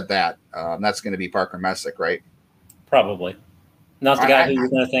already said that. That's going to be Parker Messick, right? Probably. Not the guy who you're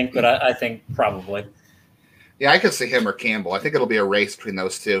going to think, but I think probably. Yeah, I could see him or Campbell. I think it'll be a race between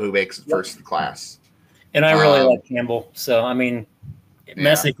those two who makes it first in class. And I really like Campbell. So, I mean,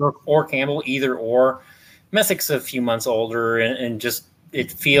 Messick or Campbell, either or. Messick's a few months older and just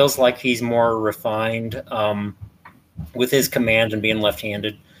it feels like he's more refined with his command and being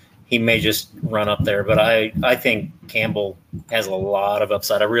left-handed. He may just run up there. But I think Campbell has a lot of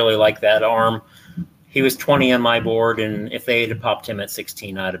upside. I really like that arm. He was 20 on my board, and if they had popped him at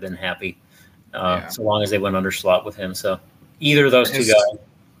 16, I'd have been happy. So long as they went under slot with him. So either of those two guys.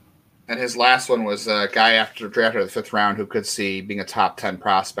 And his last one was a guy after drafted the 5th round who could see being a top 10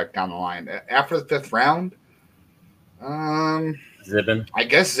 prospect down the line. After the 5th round, Zibin. I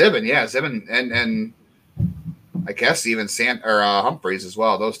guess Zibin, yeah, Zibin, and I guess even Humphreys as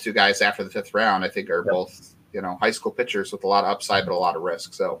well. Those two guys after the 5th round, I think, are both high school pitchers with a lot of upside but a lot of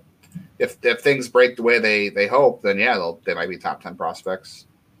risk. So if things break the way they hope, then they might be top 10 prospects.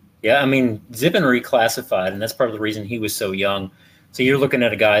 Yeah, I mean, Zibin reclassified, and that's part of the reason he was so young. So you're looking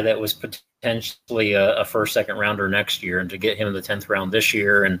at a guy that was potentially a first, second rounder next year, and to get him in the 10th round this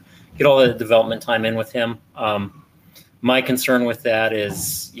year and get all the development time in with him. My concern with that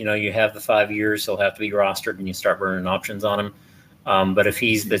is, you have the 5 years, he'll have to be rostered, and you start burning options on him. But if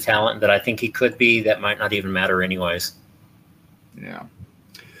he's the talent that I think he could be, that might not even matter anyways. Yeah.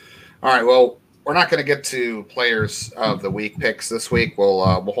 All right, well, we're not going to get to players of the week picks this week. We'll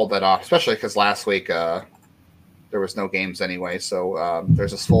hold that off, especially because last week there was no games anyway. So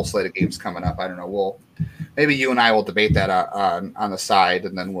there's a full slate of games coming up. I don't know. Maybe you and I will debate that on the side,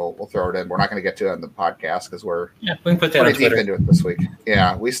 and then we'll throw it in. We're not going to get to it on the podcast because we can put that on deep into it this week.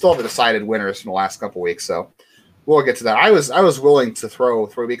 Yeah, we still haven't decided winners from the last couple weeks, so we'll get to that. I was willing to throw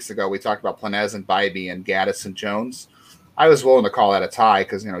 3 weeks ago. We talked about Planez and Bybee and Gaddis and Jones. I was willing to call that a tie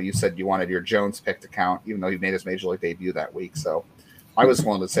because you said you wanted your Jones pick to count, even though he made his major league debut that week. So I was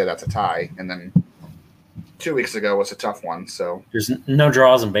willing to say that's a tie. And then 2 weeks ago was a tough one. So there's no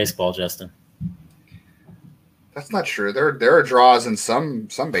draws in baseball, Justin. That's not true. There are draws in some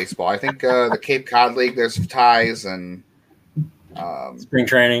baseball. I think the Cape Cod League there's ties and spring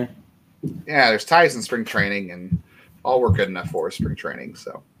training. Yeah, there's ties in spring training, and all we're good enough for is spring training.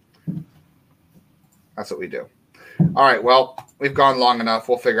 So that's what we do. All right, well, we've gone long enough.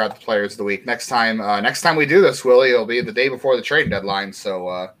 We'll figure out the players of the week. Next time we do this, Willie, it'll be the day before the trade deadline. So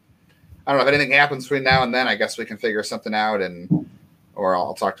I don't know if anything happens between now and then. I guess we can figure something out, or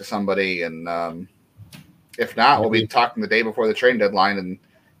I'll talk to somebody. And if not, we'll be talking the day before the trade deadline, and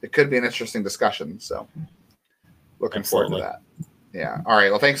it could be an interesting discussion. So looking forward to that. Yeah. All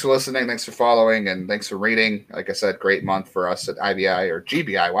right. Well, thanks for listening. Thanks for following, and thanks for reading. Like I said, great month for us at IBI or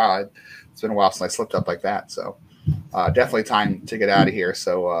GBI. Wow, it's been a while since I slipped up like that. So. Definitely time to get out of here.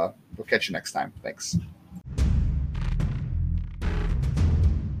 So we'll catch you next time. Thanks.